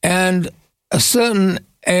 And a certain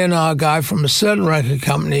A&R guy from a certain record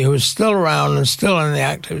company who was still around and still in the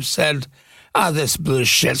active said, this blues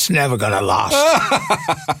shit's never going to last.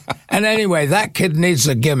 And anyway, that kid needs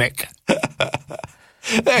a gimmick.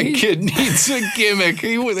 Kid needs a gimmick.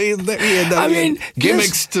 He had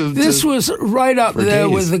gimmicks this was right up there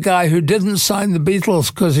with the guy who didn't sign the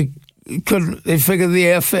Beatles because he couldn't. They figured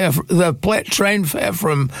the train fare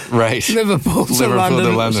from Liverpool to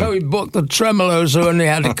London. So he booked the Tremolos who only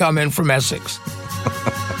had to come in from Essex.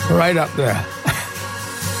 Right up there.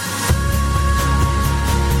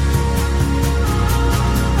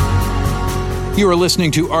 You are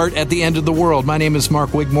listening to Art at the End of the World. My name is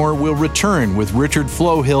Mark Wigmore. We'll return with Richard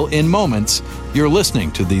Flohil in moments. You're listening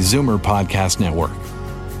to the Zoomer Podcast Network.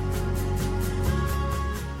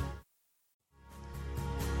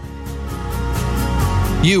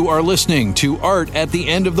 You are listening to Art at the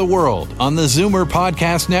End of the World on the Zoomer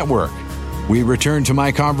Podcast Network. We return to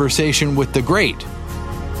my conversation with the great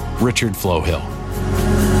Richard Flohil.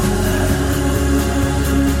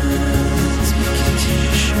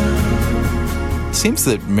 Seems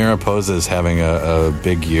that Mariposa is having a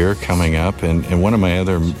big year coming up, and one of my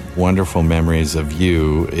other wonderful memories of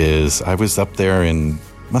you is I was up there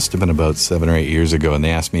must have been about 7 or 8 years ago, and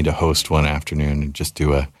they asked me to host one afternoon and just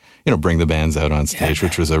do bring the bands out on stage,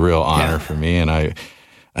 which was a real honor for me, and I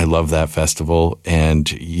love that festival,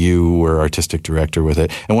 and you were artistic director with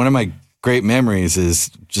it. And one of my great memories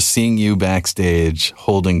is just seeing you backstage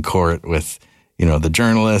holding court with, the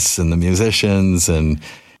journalists and the musicians and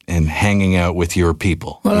hanging out with your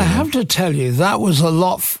people. Well, I have to tell you, that was a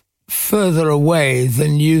lot further away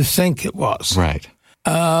than you think it was. Right.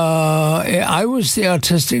 I was the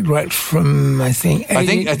artistic director from, I think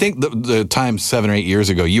the time 7 or 8 years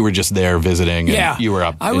ago, you were just there visiting. And you were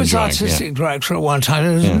up. I was enjoying, artistic director at one time.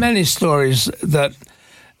 There's many stories that.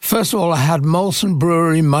 First of all, I had Molson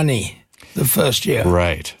Brewery money the first year.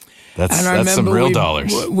 Right. That's some real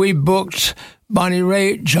dollars. We booked Bonnie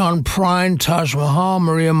Raitt, John Prine, Taj Mahal,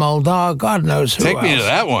 Maria Muldaur, God knows who else. Take me to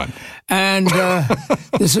that one. And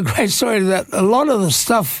there's a great story that a lot of the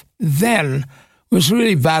stuff then was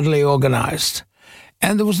really badly organized.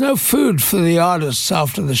 And there was no food for the artists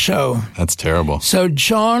after the show. That's terrible. So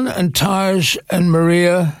John and Taj and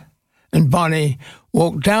Maria and Bonnie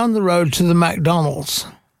walked down the road to the McDonald's.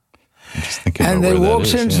 I'm just thinking and about they where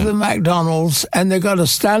walked that is, into the McDonald's and they got a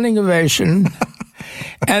standing ovation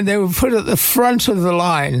and they were put at the front of the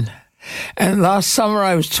line. And last summer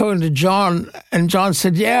I was talking to John, and John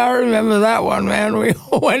said, yeah, I remember that one, man. We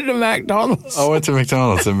all went to McDonald's. Oh, went to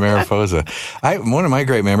McDonald's in Mariposa. One of my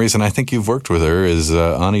great memories, and I think you've worked with her, is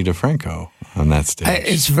Ani DeFranco on that stage.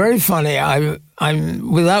 It's very funny.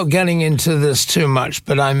 I'm without getting into this too much,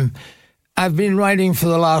 but I've been writing for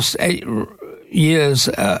the last 8 years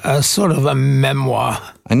a sort of a memoir.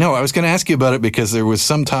 I know. I was going to ask you about it because there was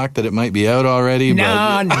some talk that it might be out already.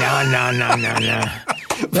 No.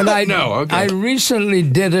 But I recently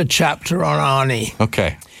did a chapter on Ani.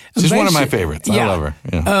 Okay. She's one of my favorites. I love her.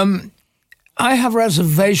 Yeah. I have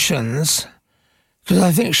reservations because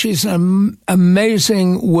I think she's an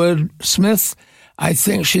amazing wordsmith. I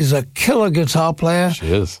think she's a killer guitar player. She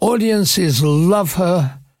is. Audiences love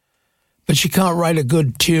her, but she can't write a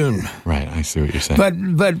good tune. Right, I see what you're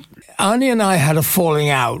saying. But Ani and I had a falling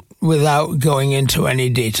out without going into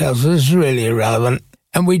any details. It's really irrelevant.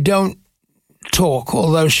 And we don't talk,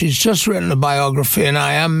 although she's just written a biography and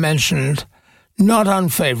I am mentioned not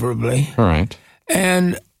unfavorably. All right.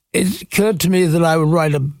 And it occurred to me that I would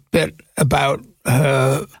write a bit about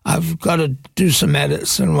her. I've got to do some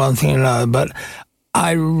edits and one thing and another, but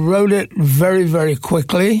I wrote it very, very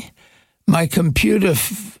quickly. My computer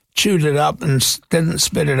chewed it up and didn't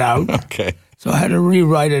spit it out. Okay. So I had to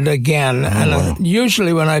rewrite it again.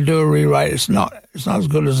 Usually when I do a rewrite, it's not as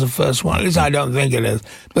good as the first one. At least I don't think it is.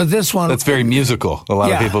 But this one... That's very musical. A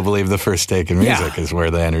lot of people believe the first take in music is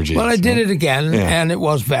where the energy is. Well, I did it again, and it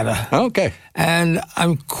was better. Okay. And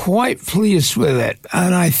I'm quite pleased with it.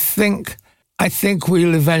 And I think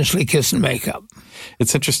we'll eventually kiss and make up.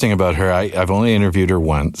 It's interesting about her. I've only interviewed her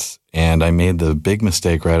once, and I made the big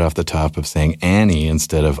mistake right off the top of saying Annie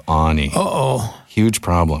instead of Ani. Uh-oh. Huge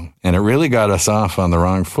problem. And it really got us off on the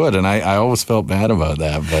wrong foot, and I always felt bad about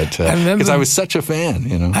that, but because I was such a fan,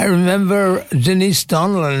 you know. I remember Denise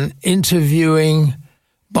Donlan interviewing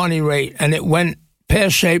Bonnie Raitt, and it went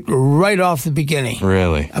pear-shaped right off the beginning.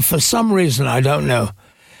 Really? For some reason, I don't know.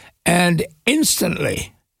 And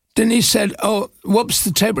instantly... Denise said, oh, whoops,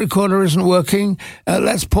 the tape recorder isn't working.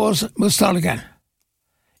 Let's pause. We'll start again.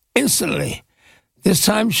 Instantly. This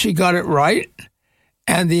time she got it right,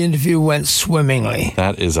 and the interview went swimmingly.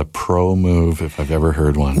 That is a pro move if I've ever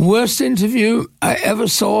heard one. Worst interview I ever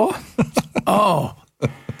saw? Oh.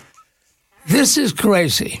 This is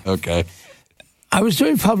crazy. Okay. I was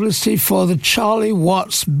doing publicity for the Charlie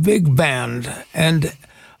Watts Big Band, and...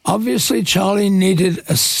 obviously, Charlie needed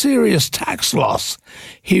a serious tax loss.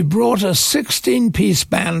 He brought a 16-piece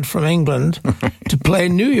band from England to play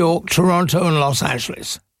New York, Toronto, and Los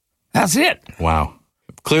Angeles. That's it. Wow.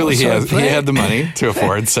 Clearly, he had the money to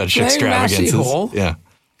afford such extravagances. Hall, yeah.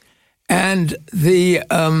 And the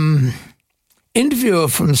interviewer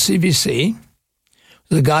from CBC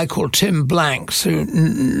was a guy called Tim Blanks, who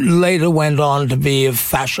later went on to be a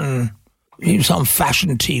fashion... He was on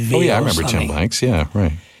Fashion TV. Oh, yeah, I remember Tim Blanks. Yeah,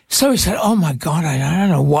 right. So he said, oh, my God, I don't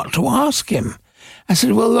know what to ask him. I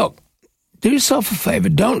said, well, look, do yourself a favor.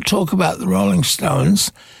 Don't talk about the Rolling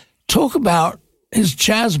Stones. Talk about his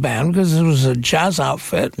jazz band, because it was a jazz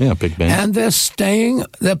outfit. Yeah, big band. And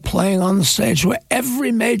they're playing on the stage where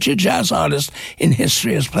every major jazz artist in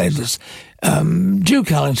history has played this.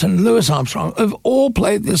 Duke Ellington, Louis Armstrong have all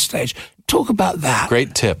played this stage. Talk about that.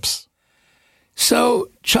 Great tips. So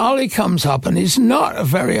Charlie comes up, and he's not a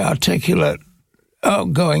very articulate,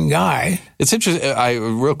 outgoing guy. It's interesting.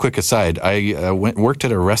 Real quick aside, I worked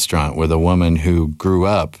at a restaurant with a woman who grew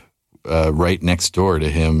up right next door to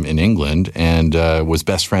him in England and was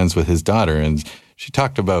best friends with his daughter. And she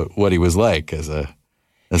talked about what he was like as a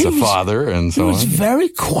father and so on. He was very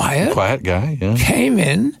quiet. Quiet guy, yeah. Came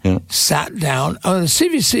in, sat down. The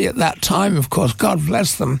CBC at that time, of course, God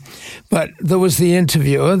bless them, but there was the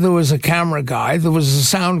interviewer, there was a camera guy, there was a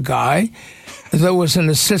sound guy, There was an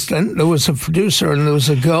assistant, there was a producer, and there was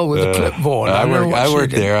a girl with a clipboard. I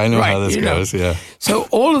worked there. I know how this goes, yeah. So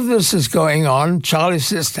all of this is going on. Charlie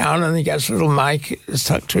sits down and he gets a little mic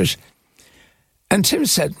stuck to his... And Tim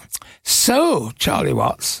said, "So, Charlie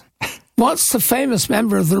Watts, what's the famous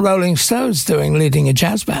member of the Rolling Stones doing leading a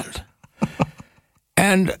jazz band?"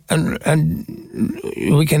 And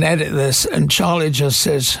we can edit this, and Charlie just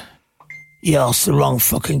says, "You asked the wrong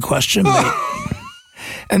fucking question, mate."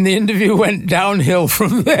 And the interview went downhill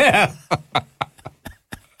from there.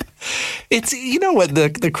 It's, you know what,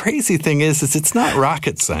 the crazy thing is it's not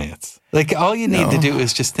rocket science. Like, all you need to do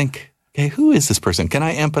is just think, okay, who is this person? Can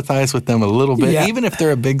I empathize with them a little bit, even if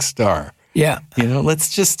they're a big star? Yeah. You know,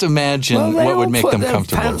 let's just imagine what would make them comfortable. They all put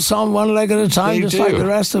their pants on one leg at a time, just like the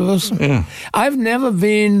rest of us. Yeah. I've never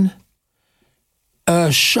been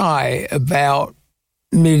shy about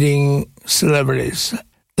meeting celebrities.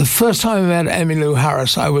 The first time I met Emmylou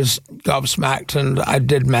Harris, I was gobsmacked, and I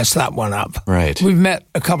did mess that one up. Right. We've met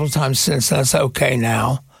a couple of times since. That's okay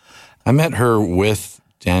now. I met her with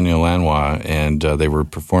Daniel Lanois, and they were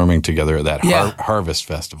performing together at that Harvest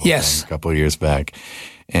Festival thing a couple of years back.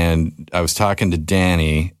 And I was talking to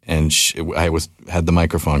Danny, and I had the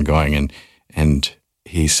microphone going, and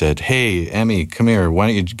he said, "Hey, Emmy, come here. Why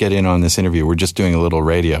don't you get in on this interview? We're just doing a little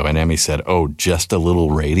radio." And Emmy said, "Oh, just a little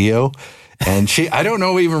radio?" And I don't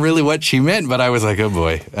know even really what she meant, but I was like, oh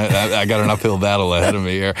boy, I got an uphill battle ahead of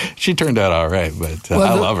me here. She turned out all right, but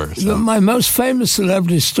I love her. So. My most famous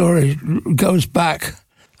celebrity story goes back,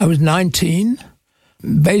 I was 19,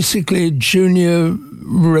 basically junior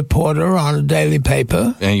reporter on a daily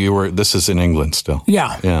paper. And this is in England still?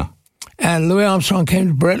 Yeah. Yeah. And Louis Armstrong came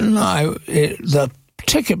to Britain. The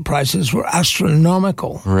ticket prices were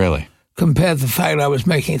astronomical. Really? Compared to the fact I was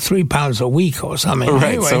making £3 a week or something.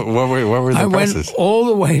 Right, anyway, so what were the prices? I went all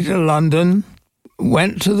the way to London,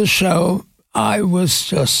 went to the show. I was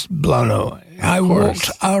just blown away. I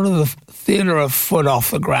walked out of the theatre a foot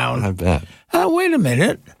off the ground. I bet. Wait a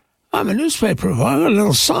minute. I'm a newspaper reporter. I got a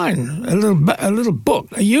little sign, a little book,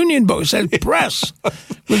 a union book. It says press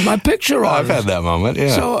with my picture on it. I've had that moment,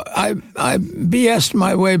 yeah. So I BS'd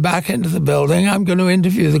my way back into the building. I'm going to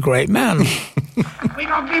interview the great man. We're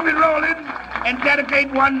going to keep it rolling and dedicate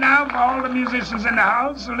one now for all the musicians in the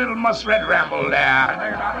house. A little Muskrat Ramble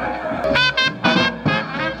there.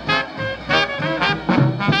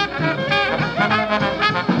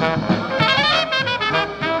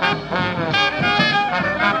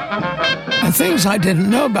 Things I didn't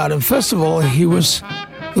know about him. First of all, he was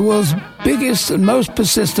the world's biggest and most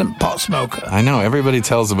persistent pot smoker. I know. Everybody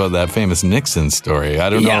tells about that famous Nixon story. I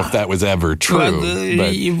don't know if that was ever true,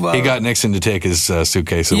 but he got Nixon to take his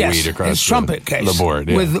suitcase of weed across his trumpet case the board.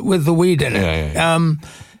 Yeah. With the weed in it. Yeah.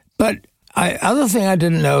 But other thing I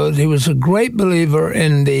didn't know is he was a great believer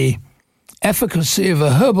in the efficacy of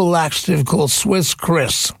a herbal laxative called Swiss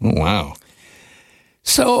Chris. Oh, wow.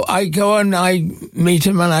 So I go and I meet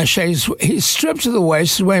him and I shave. He's stripped to the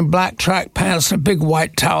waist, he's wearing black track pants and a big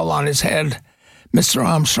white towel on his head. "Mr.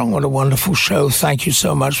 Armstrong, what a wonderful show. Thank you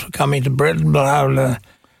so much for coming to Britain." Blah, blah.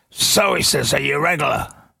 So he says, "Are you regular?"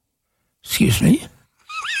 "Excuse me?"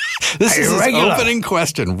 This is his opening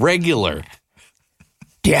question. Regular.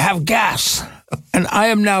 "Do you have gas?" And I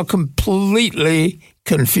am now completely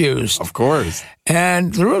confused. Of course.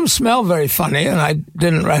 And the room smelled very funny, and I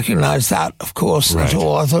didn't recognize that, of course, at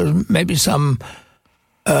all. I thought maybe some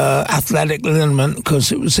athletic liniment,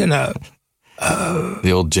 because it was in a...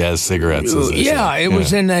 the old jazz cigarettes, as they say. It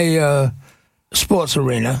was in a sports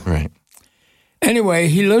arena. Right. Anyway,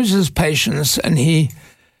 he loses patience, and he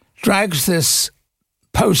drags this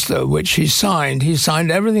poster, which he signed. He signed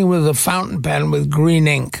everything with a fountain pen with green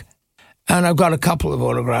ink. And I've got a couple of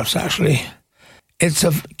autographs, actually. It's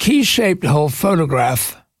a key-shaped whole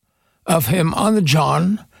photograph of him on the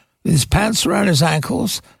john with his pants around his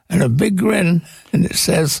ankles and a big grin, and it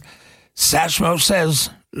says, "Satchmo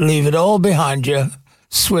says, leave it all behind you,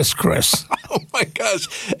 Swiss Chris." Oh, my gosh.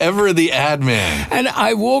 Ever the ad man. And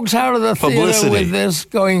I walked out of the theater with this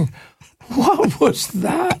going, what was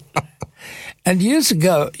that? And years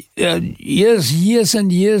ago, years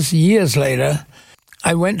and years later,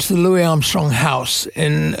 I went to the Louis Armstrong house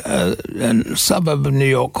in a suburb of New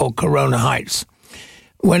York called Corona Heights.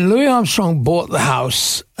 When Louis Armstrong bought the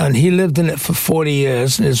house, and he lived in it for 40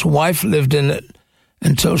 years, and his wife lived in it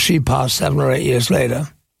until she passed 7 or 8 years later,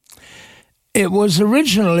 it was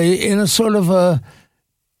originally in a sort of a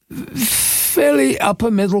fairly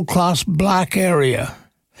upper-middle-class black area.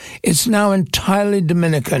 It's now entirely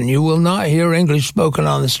Dominican. You will not hear English spoken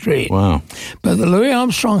on the street. Wow. But the Louis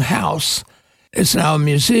Armstrong house, it's now a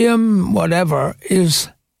museum, whatever, is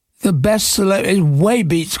the best it way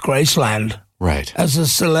beats Graceland. Right. as a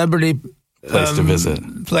celebrity Place to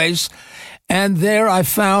visit. place. And there I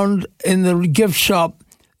found in the gift shop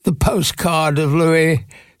the postcard of Louis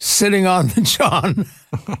sitting on the John.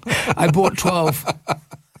 I bought 12.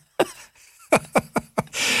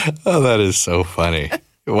 Oh, that is so funny.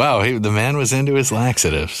 Wow, the man was into his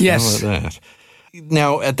laxatives. Yes. How about that?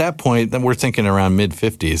 Now, at that point, then we're thinking around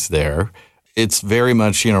mid-50s there. It's very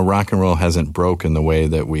much, rock and roll hasn't broken the way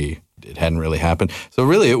that it hadn't really happened. So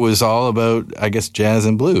really, it was all about, I guess, jazz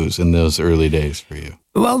and blues in those early days for you.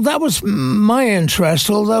 Well, that was my interest,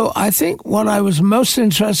 although I think what I was most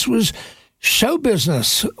interested was show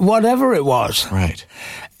business, whatever it was. Right.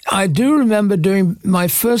 I do remember doing my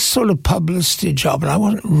first sort of publicity job, and I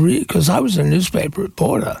wasn't because I was a newspaper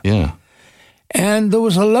reporter. Yeah. And there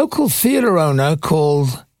was a local theater owner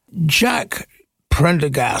called Jack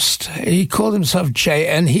Prendergast. He called himself Jay,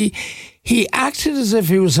 and he acted as if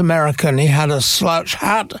he was American. He had a slouch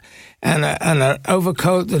hat and an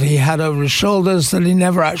overcoat that he had over his shoulders that he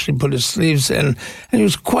never actually put his sleeves in, and he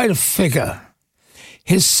was quite a figure.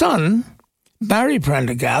 His son, Barry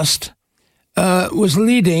Prendergast, was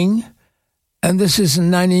leading, and this is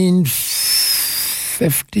in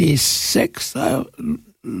 1956,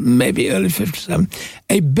 maybe early 57,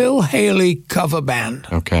 a Bill Haley cover band.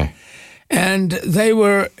 Okay. And they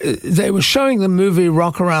were showing the movie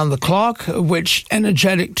Rock Around the Clock, which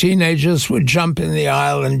energetic teenagers would jump in the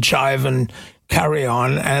aisle and jive and carry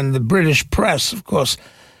on. And the British press, of course,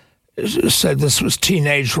 said this was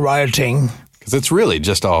teenage rioting. Because it's really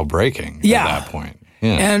just all breaking at that point.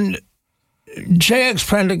 Yeah. And J.X.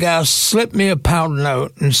 Prendergast slipped me a pound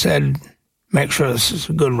note and said, make sure this is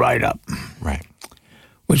a good write-up. Right.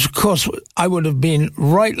 Which, of course, I would have been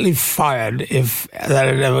rightly fired if that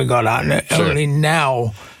had ever got out. Sure. Only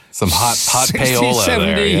now, some hot 60, payola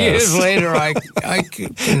 70 there. years later, I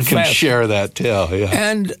can confess. Can share that tale, yeah.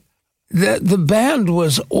 And the band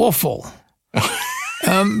was awful.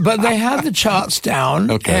 But they had the charts down,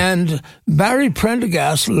 Okay. and Barry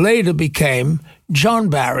Prendergast later became John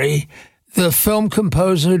Barry, the film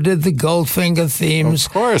composer who did the Goldfinger themes.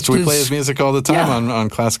 Of course, we play his music all the time on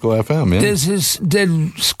Classical FM. Yeah.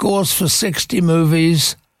 Did scores for 60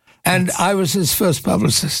 movies, and I was his first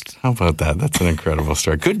publicist. How about that? That's an incredible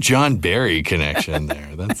story. Good John Barry connection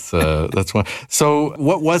there. That's one. So,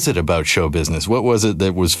 what was it about show business? What was it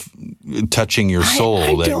that was touching your soul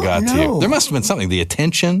I that don't got to know. you? There must have been something. The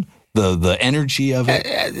attention, the energy of it.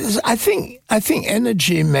 I think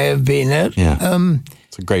energy may have been it. Yeah.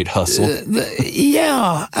 It's a great hustle.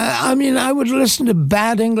 I mean, I would listen to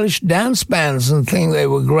bad English dance bands and think they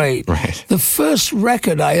were great. Right. The first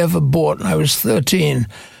record I ever bought when I was 13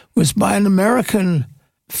 was by an American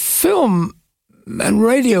film and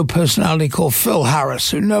radio personality called Phil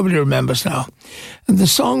Harris, who nobody remembers now. And the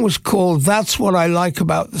song was called That's What I Like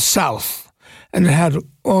About the South. And it had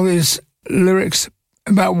all these lyrics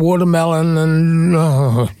about watermelon and...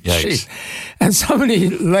 Yikes. And somebody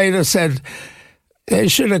later said... They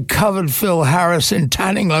should have covered Phil Harris in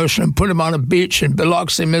tanning lotion and put him on a beach in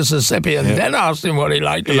Biloxi, Mississippi, and then asked him what he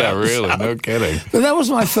liked about Yeah, really, the South. no kidding. But that was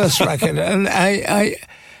my first record, and I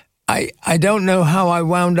don't know how I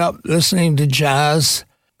wound up listening to jazz,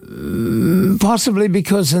 possibly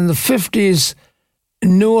because in the 50s,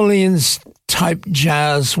 New Orleans-type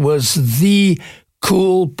jazz was the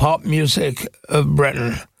cool pop music of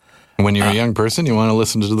Britain. When you're a young person, you want to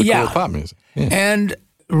listen to the cool pop music. Yeah. And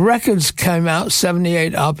records came out,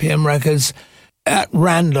 78 RPM records, at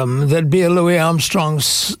random. There'd be a Louis Armstrong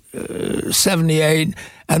 78,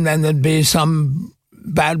 and then there'd be some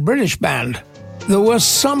bad British band. There were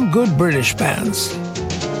some good British bands.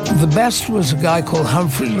 The best was a guy called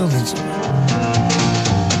Humphrey Littleton.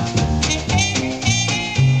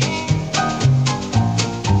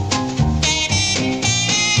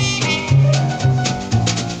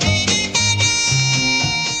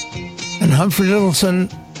 And Humphrey Littleton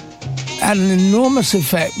had an enormous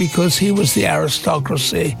effect because he was the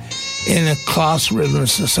aristocracy in a class-ridden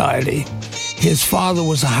society. His father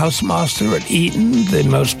was a housemaster at Eton, the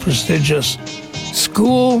most prestigious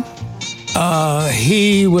school.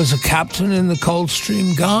 He was a captain in the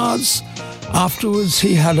Coldstream Guards. Afterwards,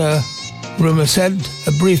 he had rumor said,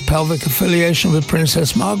 a brief pelvic affiliation with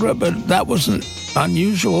Princess Margaret, but that wasn't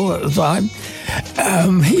unusual at the time.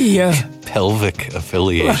 Pelvic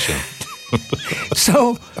affiliation.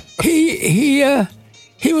 So he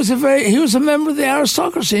was a member of the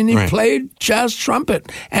aristocracy, and he played jazz trumpet,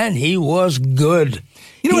 and he was good.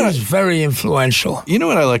 He was very influential. You know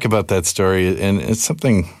what I like about that story, and it's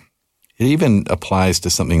something, it even applies to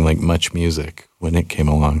something like Much Music when it came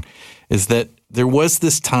along, is that there was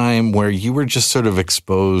this time where you were just sort of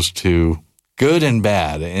exposed to good and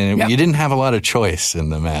bad. And Yep. you didn't have a lot of choice in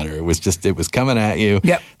the matter. It was coming at you.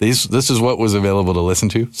 Yep. This is what was available to listen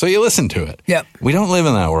to. So you listened to it. Yep. We don't live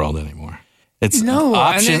in that world anymore.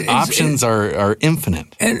 Options are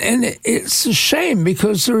infinite. And it's a shame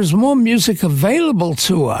because there is more music available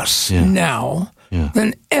to us now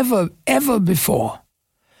than ever before.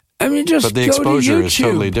 I mean, just But the go exposure to YouTube. is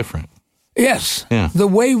totally different. Yes. Yeah. The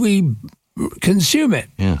way we consume it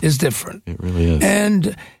is different. It really is.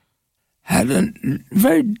 And had a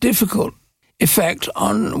very difficult effect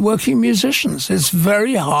on working musicians. It's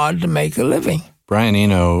very hard to make a living. Brian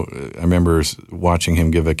Eno, I remember watching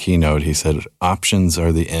him give a keynote. He said, options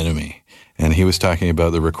are the enemy. And he was talking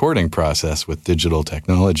about the recording process with digital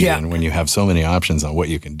technology. Yeah. And when you have so many options on what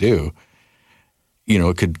you can do,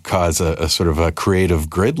 it could cause a sort of a creative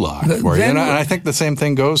gridlock for you. And I think the same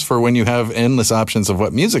thing goes for when you have endless options of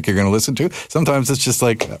what music you're going to listen to. Sometimes it's just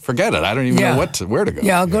like, forget it. I don't even know where to go.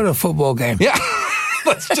 Yeah, I'll go to a football game. Yeah.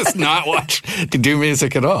 Let's just not do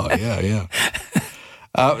music at all. Yeah.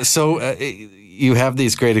 So you have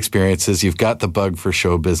these great experiences. You've got the bug for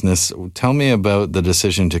show business. Tell me about the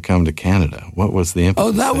decision to come to Canada. What was the impetus?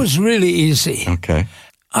 Oh, that was really easy. Okay.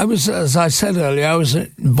 I was, as I said earlier, I was a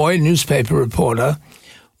boy newspaper reporter.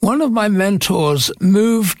 One of my mentors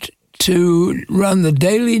moved to run the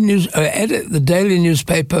daily news, edit the daily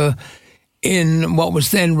newspaper in what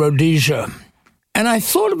was then Rhodesia. And I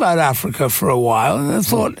thought about Africa for a while, and I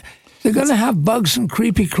thought, they're going to have bugs and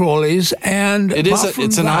creepy crawlies, and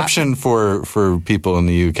it's an option for people in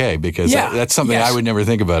the UK because that's something I would never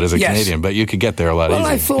think about as a Canadian, but you could get there a lot easier. Well,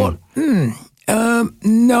 I thought,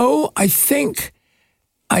 no, I think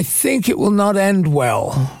it will not end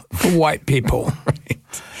well for white people. Right.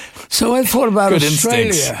 So I thought about Good Australia.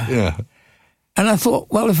 instincts. Yeah. And I thought,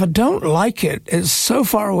 well, if I don't like it, it's so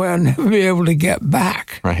far away I'll never be able to get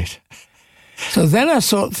back. Right. So then I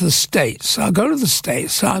thought the States. I'll go to the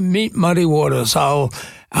States. I'll meet Muddy Waters. I'll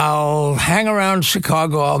hang around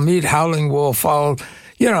Chicago. I'll meet Howling Wolf.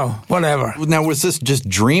 Whatever. Now, was this just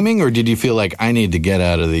dreaming, or did you feel like I need to get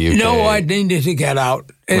out of the UK? No, I needed to get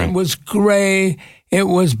out. It was gray. It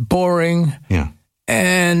was boring. Yeah.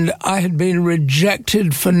 And I had been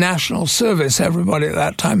rejected for national service. Everybody at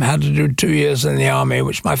that time had to do 2 years in the army,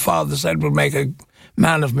 which my father said would make a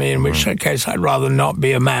man of me, in which case I'd rather not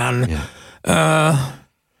be a man. Yeah.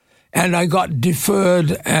 And I got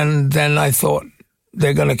deferred, and then I thought,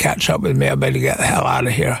 they're going to catch up with me. I better get the hell out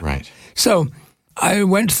of here. Right. So I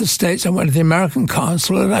went to the States. I went to the American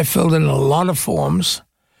consulate. I filled in a lot of forms,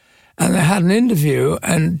 and I had an interview,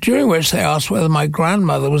 and during which they asked whether my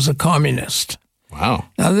grandmother was a communist. Wow.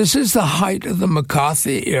 Now, this is the height of the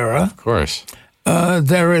McCarthy era. Of course.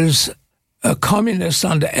 There is a communist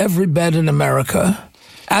under every bed in America.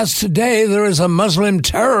 As today, there is a Muslim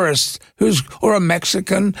terrorist or a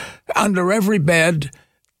Mexican under every bed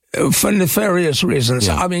for nefarious reasons.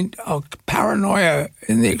 Yeah. I mean, paranoia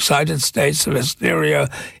in the excited states of hysteria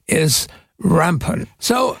is rampant.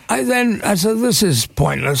 So I said, this is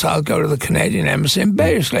pointless. I'll go to the Canadian Embassy. And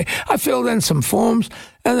basically, I filled in some forms,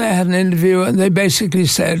 and they had an interview, and they basically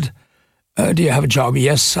said, do you have a job?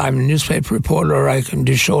 Yes, I'm a newspaper reporter. I can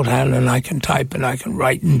do shorthand, and I can type, and I can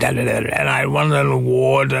write, and da-da-da-da. And I won an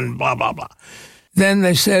award, and blah, blah, blah. Then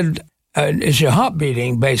they said, is your heart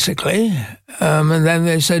beating, basically? And then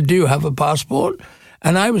they said, do you have a passport?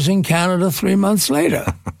 And I was in Canada 3 months later.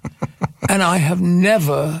 And I have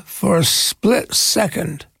never, for a split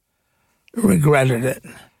second, regretted it.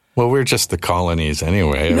 Well, we're just the colonies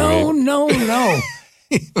anyway. No.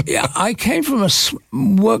 Yeah, I came from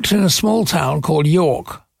worked in a small town called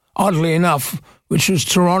York, oddly enough, which was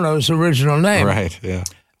Toronto's original name. Right, yeah.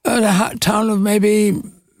 A town of maybe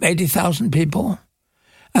 80,000 people.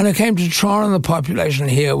 And I came to Toronto, and the population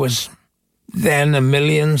here was then 1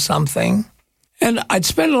 million something. And I'd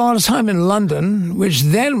spent a lot of time in London, which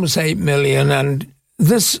then was 8 million, and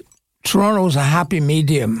Toronto was a happy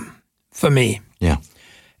medium for me. Yeah.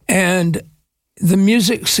 And the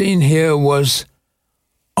music scene here was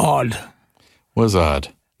odd. Was odd.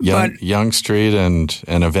 Young Street and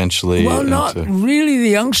eventually... Well, not really. The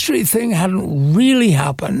Young Street thing hadn't really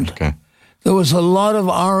happened. Okay. There was a lot of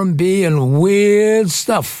R&B and weird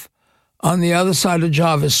stuff on the other side of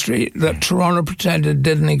Jarvis Street that Toronto pretended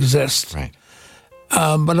didn't exist. Right.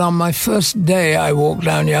 But on my first day, I walked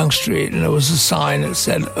down Young Street, and there was a sign that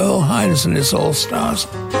said, Earl Hines and his All-Stars.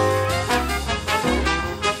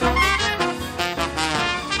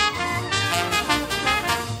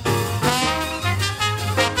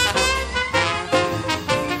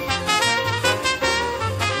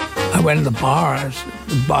 I went to the bar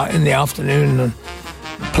in the afternoon, and the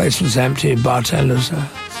place was empty. Bartenders said,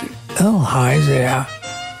 Earl Hines, yeah.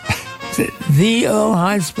 The Earl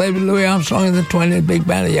Hines played with Louis Armstrong in the 20th Big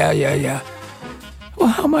Band. Yeah. Well,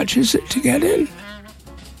 how much is it to get in?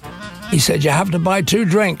 He said, you have to buy 2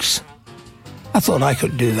 drinks. I thought I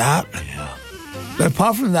could do that. Yeah. But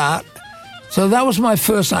apart from that, so that was my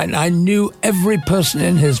first night, and I knew every person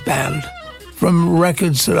in his band from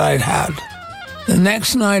records that I'd had. The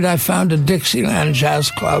next night, I found a Dixieland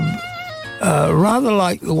jazz club, rather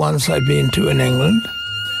like the ones I'd been to in England.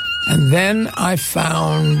 And then I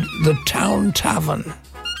found the Town Tavern,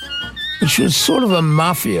 which was sort of a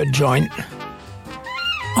mafia joint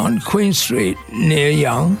on Queen Street near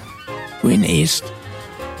Yonge, Queen East.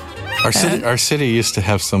 Our city used to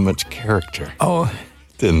have so much character. Oh,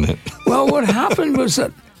 didn't it? Well, what happened was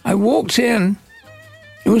that I walked in.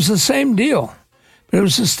 It was the same deal. But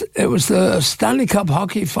it was the Stanley Cup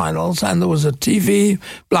hockey finals, and there was a TV,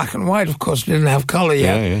 black and white, of course, didn't have color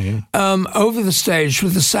yet, over the stage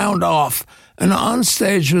with the sound off. And on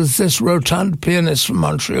stage was this rotund pianist from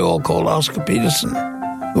Montreal called Oscar Peterson,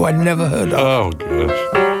 who I'd never heard of. Oh, gosh.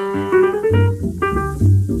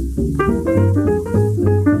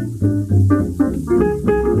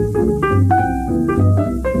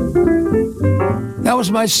 That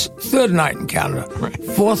was my third night in Canada. Right.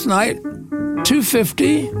 Fourth night,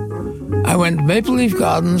 2:50, I went to Maple Leaf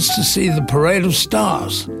Gardens to see the Parade of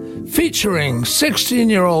Stars, featuring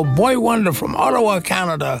 16-year-old boy wonder from Ottawa,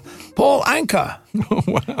 Canada, Paul Anka. Oh,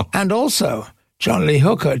 wow. And also John Lee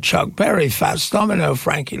Hooker, Chuck Berry, Fats Domino,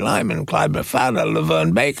 Frankie Lyman, Clyde McFadden,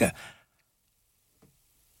 Laverne Baker.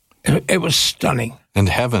 It was stunning. And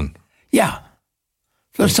heaven. Yeah.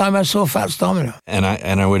 First time I saw Fats Domino. And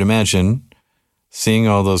I would imagine seeing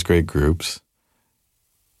all those great groups,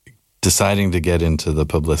 deciding to get into the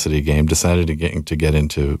publicity game, decided to get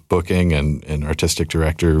into booking and artistic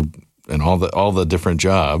director and all the different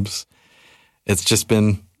jobs. It's just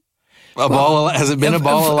been a ball. Has it been a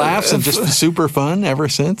ball of laughs and just super fun ever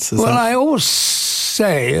since? I always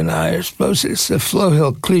say, and I suppose it's the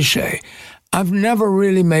Flohil cliche, I've never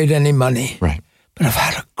really made any money, right? But I've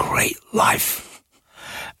had a great life.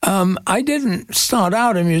 I didn't start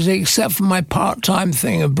out in music except for my part-time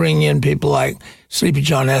thing of bringing in people like Sleepy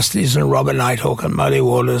John Estes and Robert Nighthawk and Muddy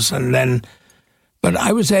Waters, but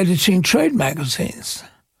I was editing trade magazines.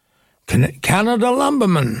 Canada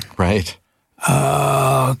Lumberman. Right.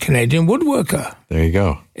 Canadian Woodworker. There you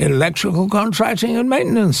go. Electrical contracting and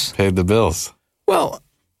maintenance. Paid the bills. Well,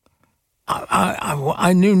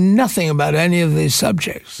 I knew nothing about any of these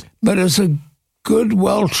subjects, but as a good,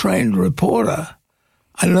 well-trained reporter,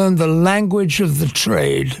 I learned the language of the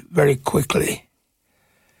trade very quickly.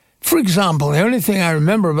 For example, the only thing I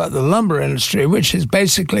remember about the lumber industry, which is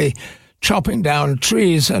basically chopping down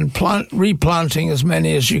trees and replanting as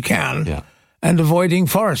many as you can and avoiding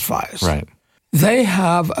forest fires. Right. They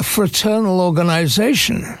have a fraternal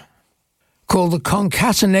organization called the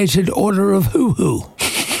Concatenated Order of Hoo-Hoo.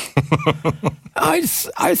 I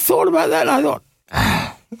thought about that, and I thought,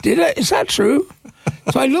 is that true?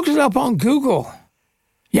 So I looked it up on Google.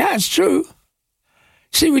 Yeah, it's true.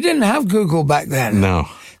 See, we didn't have Google back then. No.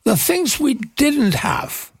 The things we didn't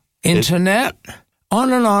have, internet,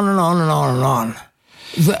 on and on and on and on and on,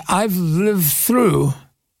 that I've lived through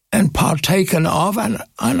and partaken of, and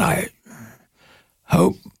I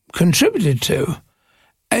hope contributed to,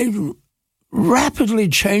 a rapidly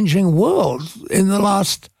changing world in the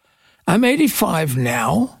last... I'm 85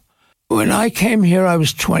 now. When I came here, I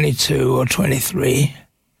was 22 or 23.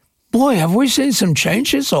 Boy, have we seen some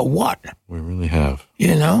changes or what? We really have.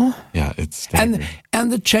 You know? Yeah, it's staggering.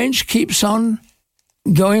 And the change keeps on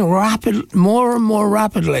going more and more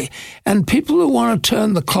rapidly. And people who want to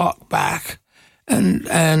turn the clock back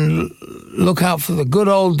and look out for the good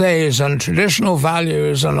old days and traditional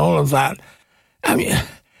values and all of that, I mean,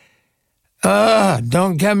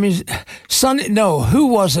 don't get me... who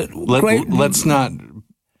was it? Let's not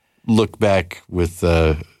look back with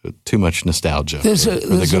too much nostalgia. There's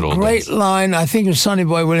a great line, I think it was Sonny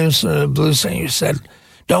Boy Williamson, a blues singer, who said,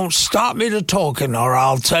 "Don't start me to talking or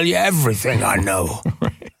I'll tell you everything I know."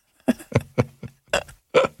 Right.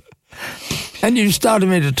 And you started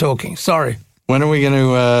me to talking. Sorry. When are we going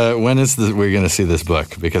to? We're going to see this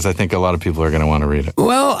book? Because I think a lot of people are going to want to read it.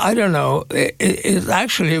 Well, I don't know. It's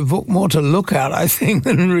actually a book more to look at, I think,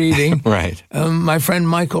 than reading. Right. My friend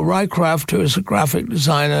Michael Rycraft, who is a graphic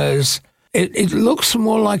designer, it looks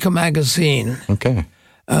more like a magazine. Okay.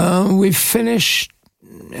 We've finished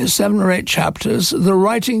 7 or 8 chapters. The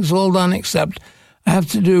writing's all done, except I have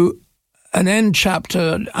to do an end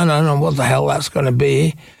chapter, and I don't know what the hell that's going to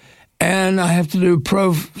be. And I have to do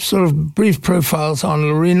sort of brief profiles on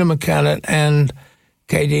Lorena McKenna and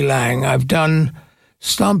Katie Lang. I've done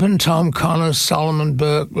Stompin' Tom Connors, Solomon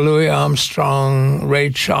Burke, Louis Armstrong, Ray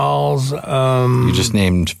Charles. You just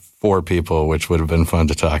named 4 people, which would have been fun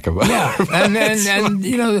to talk about. Yeah, and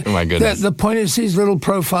you know, oh my goodness. The point is these little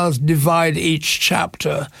profiles divide each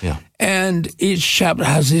chapter. Yeah. And each chapter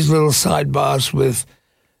has these little sidebars with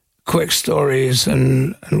quick stories,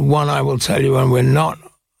 and one I will tell you when we're not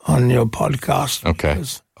on your podcast. Okay.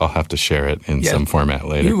 I'll have to share it in some format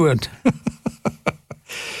later. You would.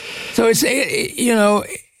 So you know,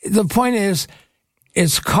 the point is,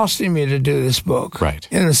 it's costing me to do this book. Right.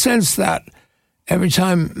 In the sense that every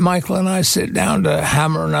time Michael and I sit down to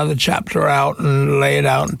hammer another chapter out and lay it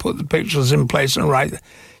out and put the pictures in place and write,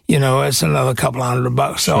 you know, it's another couple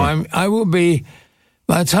 $100. So I will be,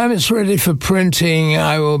 by the time it's ready for printing,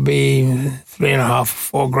 I will be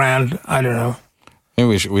 $3,500, $4,000. I don't know.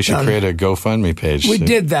 Maybe we should create a GoFundMe page. We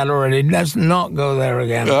did that already. Let's not go there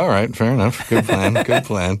again. All right, fair enough. Good plan. Good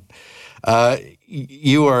plan. I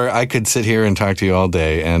could sit here and talk to you all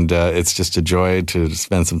day, and it's just a joy to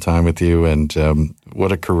spend some time with you, and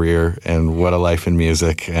what a career and what a life in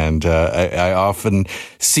music. And I often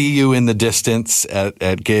see you in the distance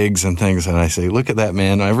at gigs and things, and I say, look at that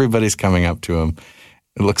man. Everybody's coming up to him.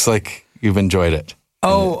 It looks like you've enjoyed it.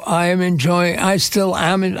 Oh, I am enjoying, I still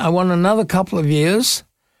am. I want another couple of years,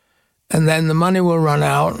 and then the money will run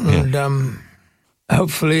out, and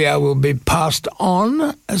hopefully I will be passed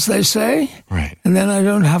on, as they say. Right. And then I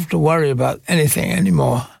don't have to worry about anything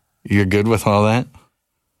anymore. You're good with all that?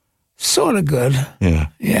 Sort of good. Yeah.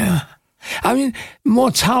 Yeah. I mean,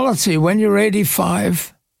 mortality, when you're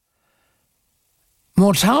 85,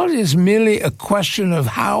 mortality is merely a question of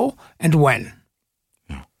how and when.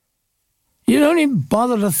 Yeah. You don't even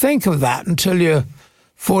bother to think of that until you're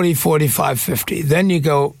 40, 45, 50. Then you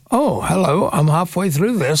go, oh, hello, I'm halfway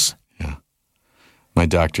through this. My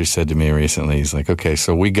doctor said to me recently, he's like, okay,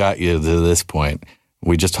 so we got you to this point.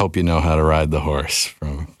 We just hope you know how to ride the horse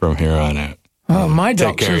from here on out. Oh, my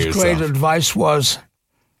doctor's great advice was,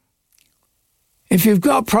 if you've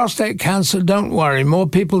got prostate cancer, don't worry. More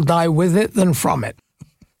people die with it than from it.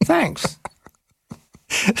 Thanks.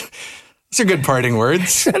 Those are good parting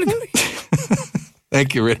words.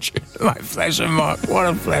 Thank you, Richard. My pleasure, Mark. What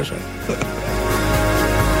a pleasure.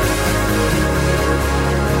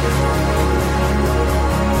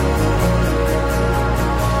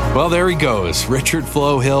 Well, there he goes, Richard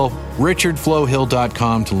Flohil,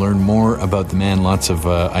 richardflohil.com to learn more about the man. Lots of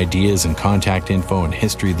ideas and contact info and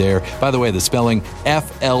history there. By the way, the spelling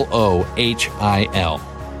Flohil,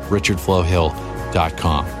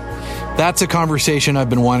 richardflohil.com. That's a conversation I've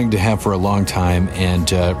been wanting to have for a long time,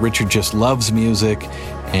 and Richard just loves music,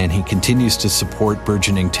 and he continues to support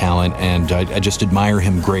burgeoning talent, and I just admire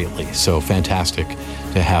him greatly. So fantastic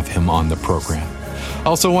to have him on the program.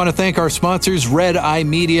 Also want to thank our sponsors, Red Eye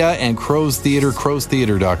Media and Crow's Theater,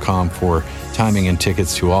 crowstheater.com for timing and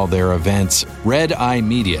tickets to all their events,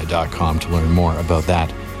 redeyemedia.com to learn more about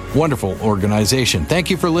that wonderful organization. Thank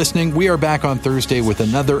you for listening. We are back on Thursday with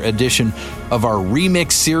another edition of our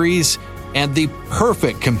remix series and the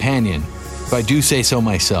perfect companion, if I do say so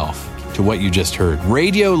myself, to what you just heard.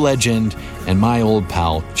 Radio legend and my old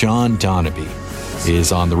pal, John Donaby,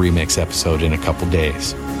 is on the remix episode in a couple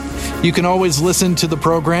days. You can always listen to the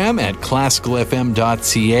program at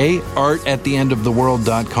classicalfm.ca,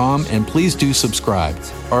 artattheendoftheworld.com, and please do subscribe.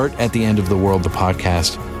 Art at the End of the World, the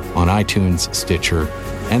podcast, on iTunes, Stitcher,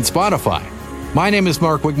 and Spotify. My name is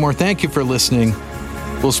Mark Wigmore. Thank you for listening.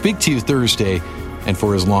 We'll speak to you Thursday and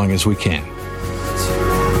for as long as we can.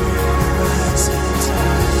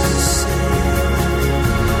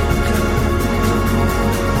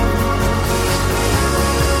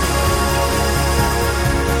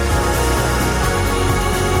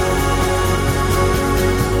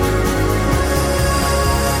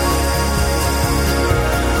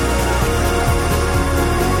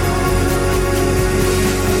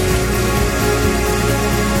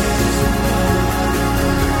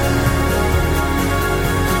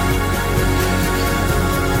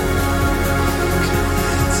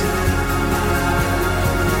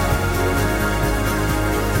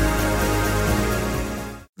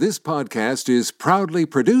 This podcast is proudly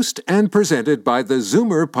produced and presented by the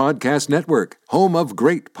Zoomer Podcast Network, home of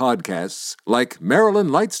great podcasts like Marilyn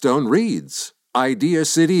Lightstone Reads, Idea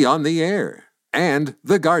City on the Air, and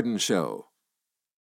The Garden Show.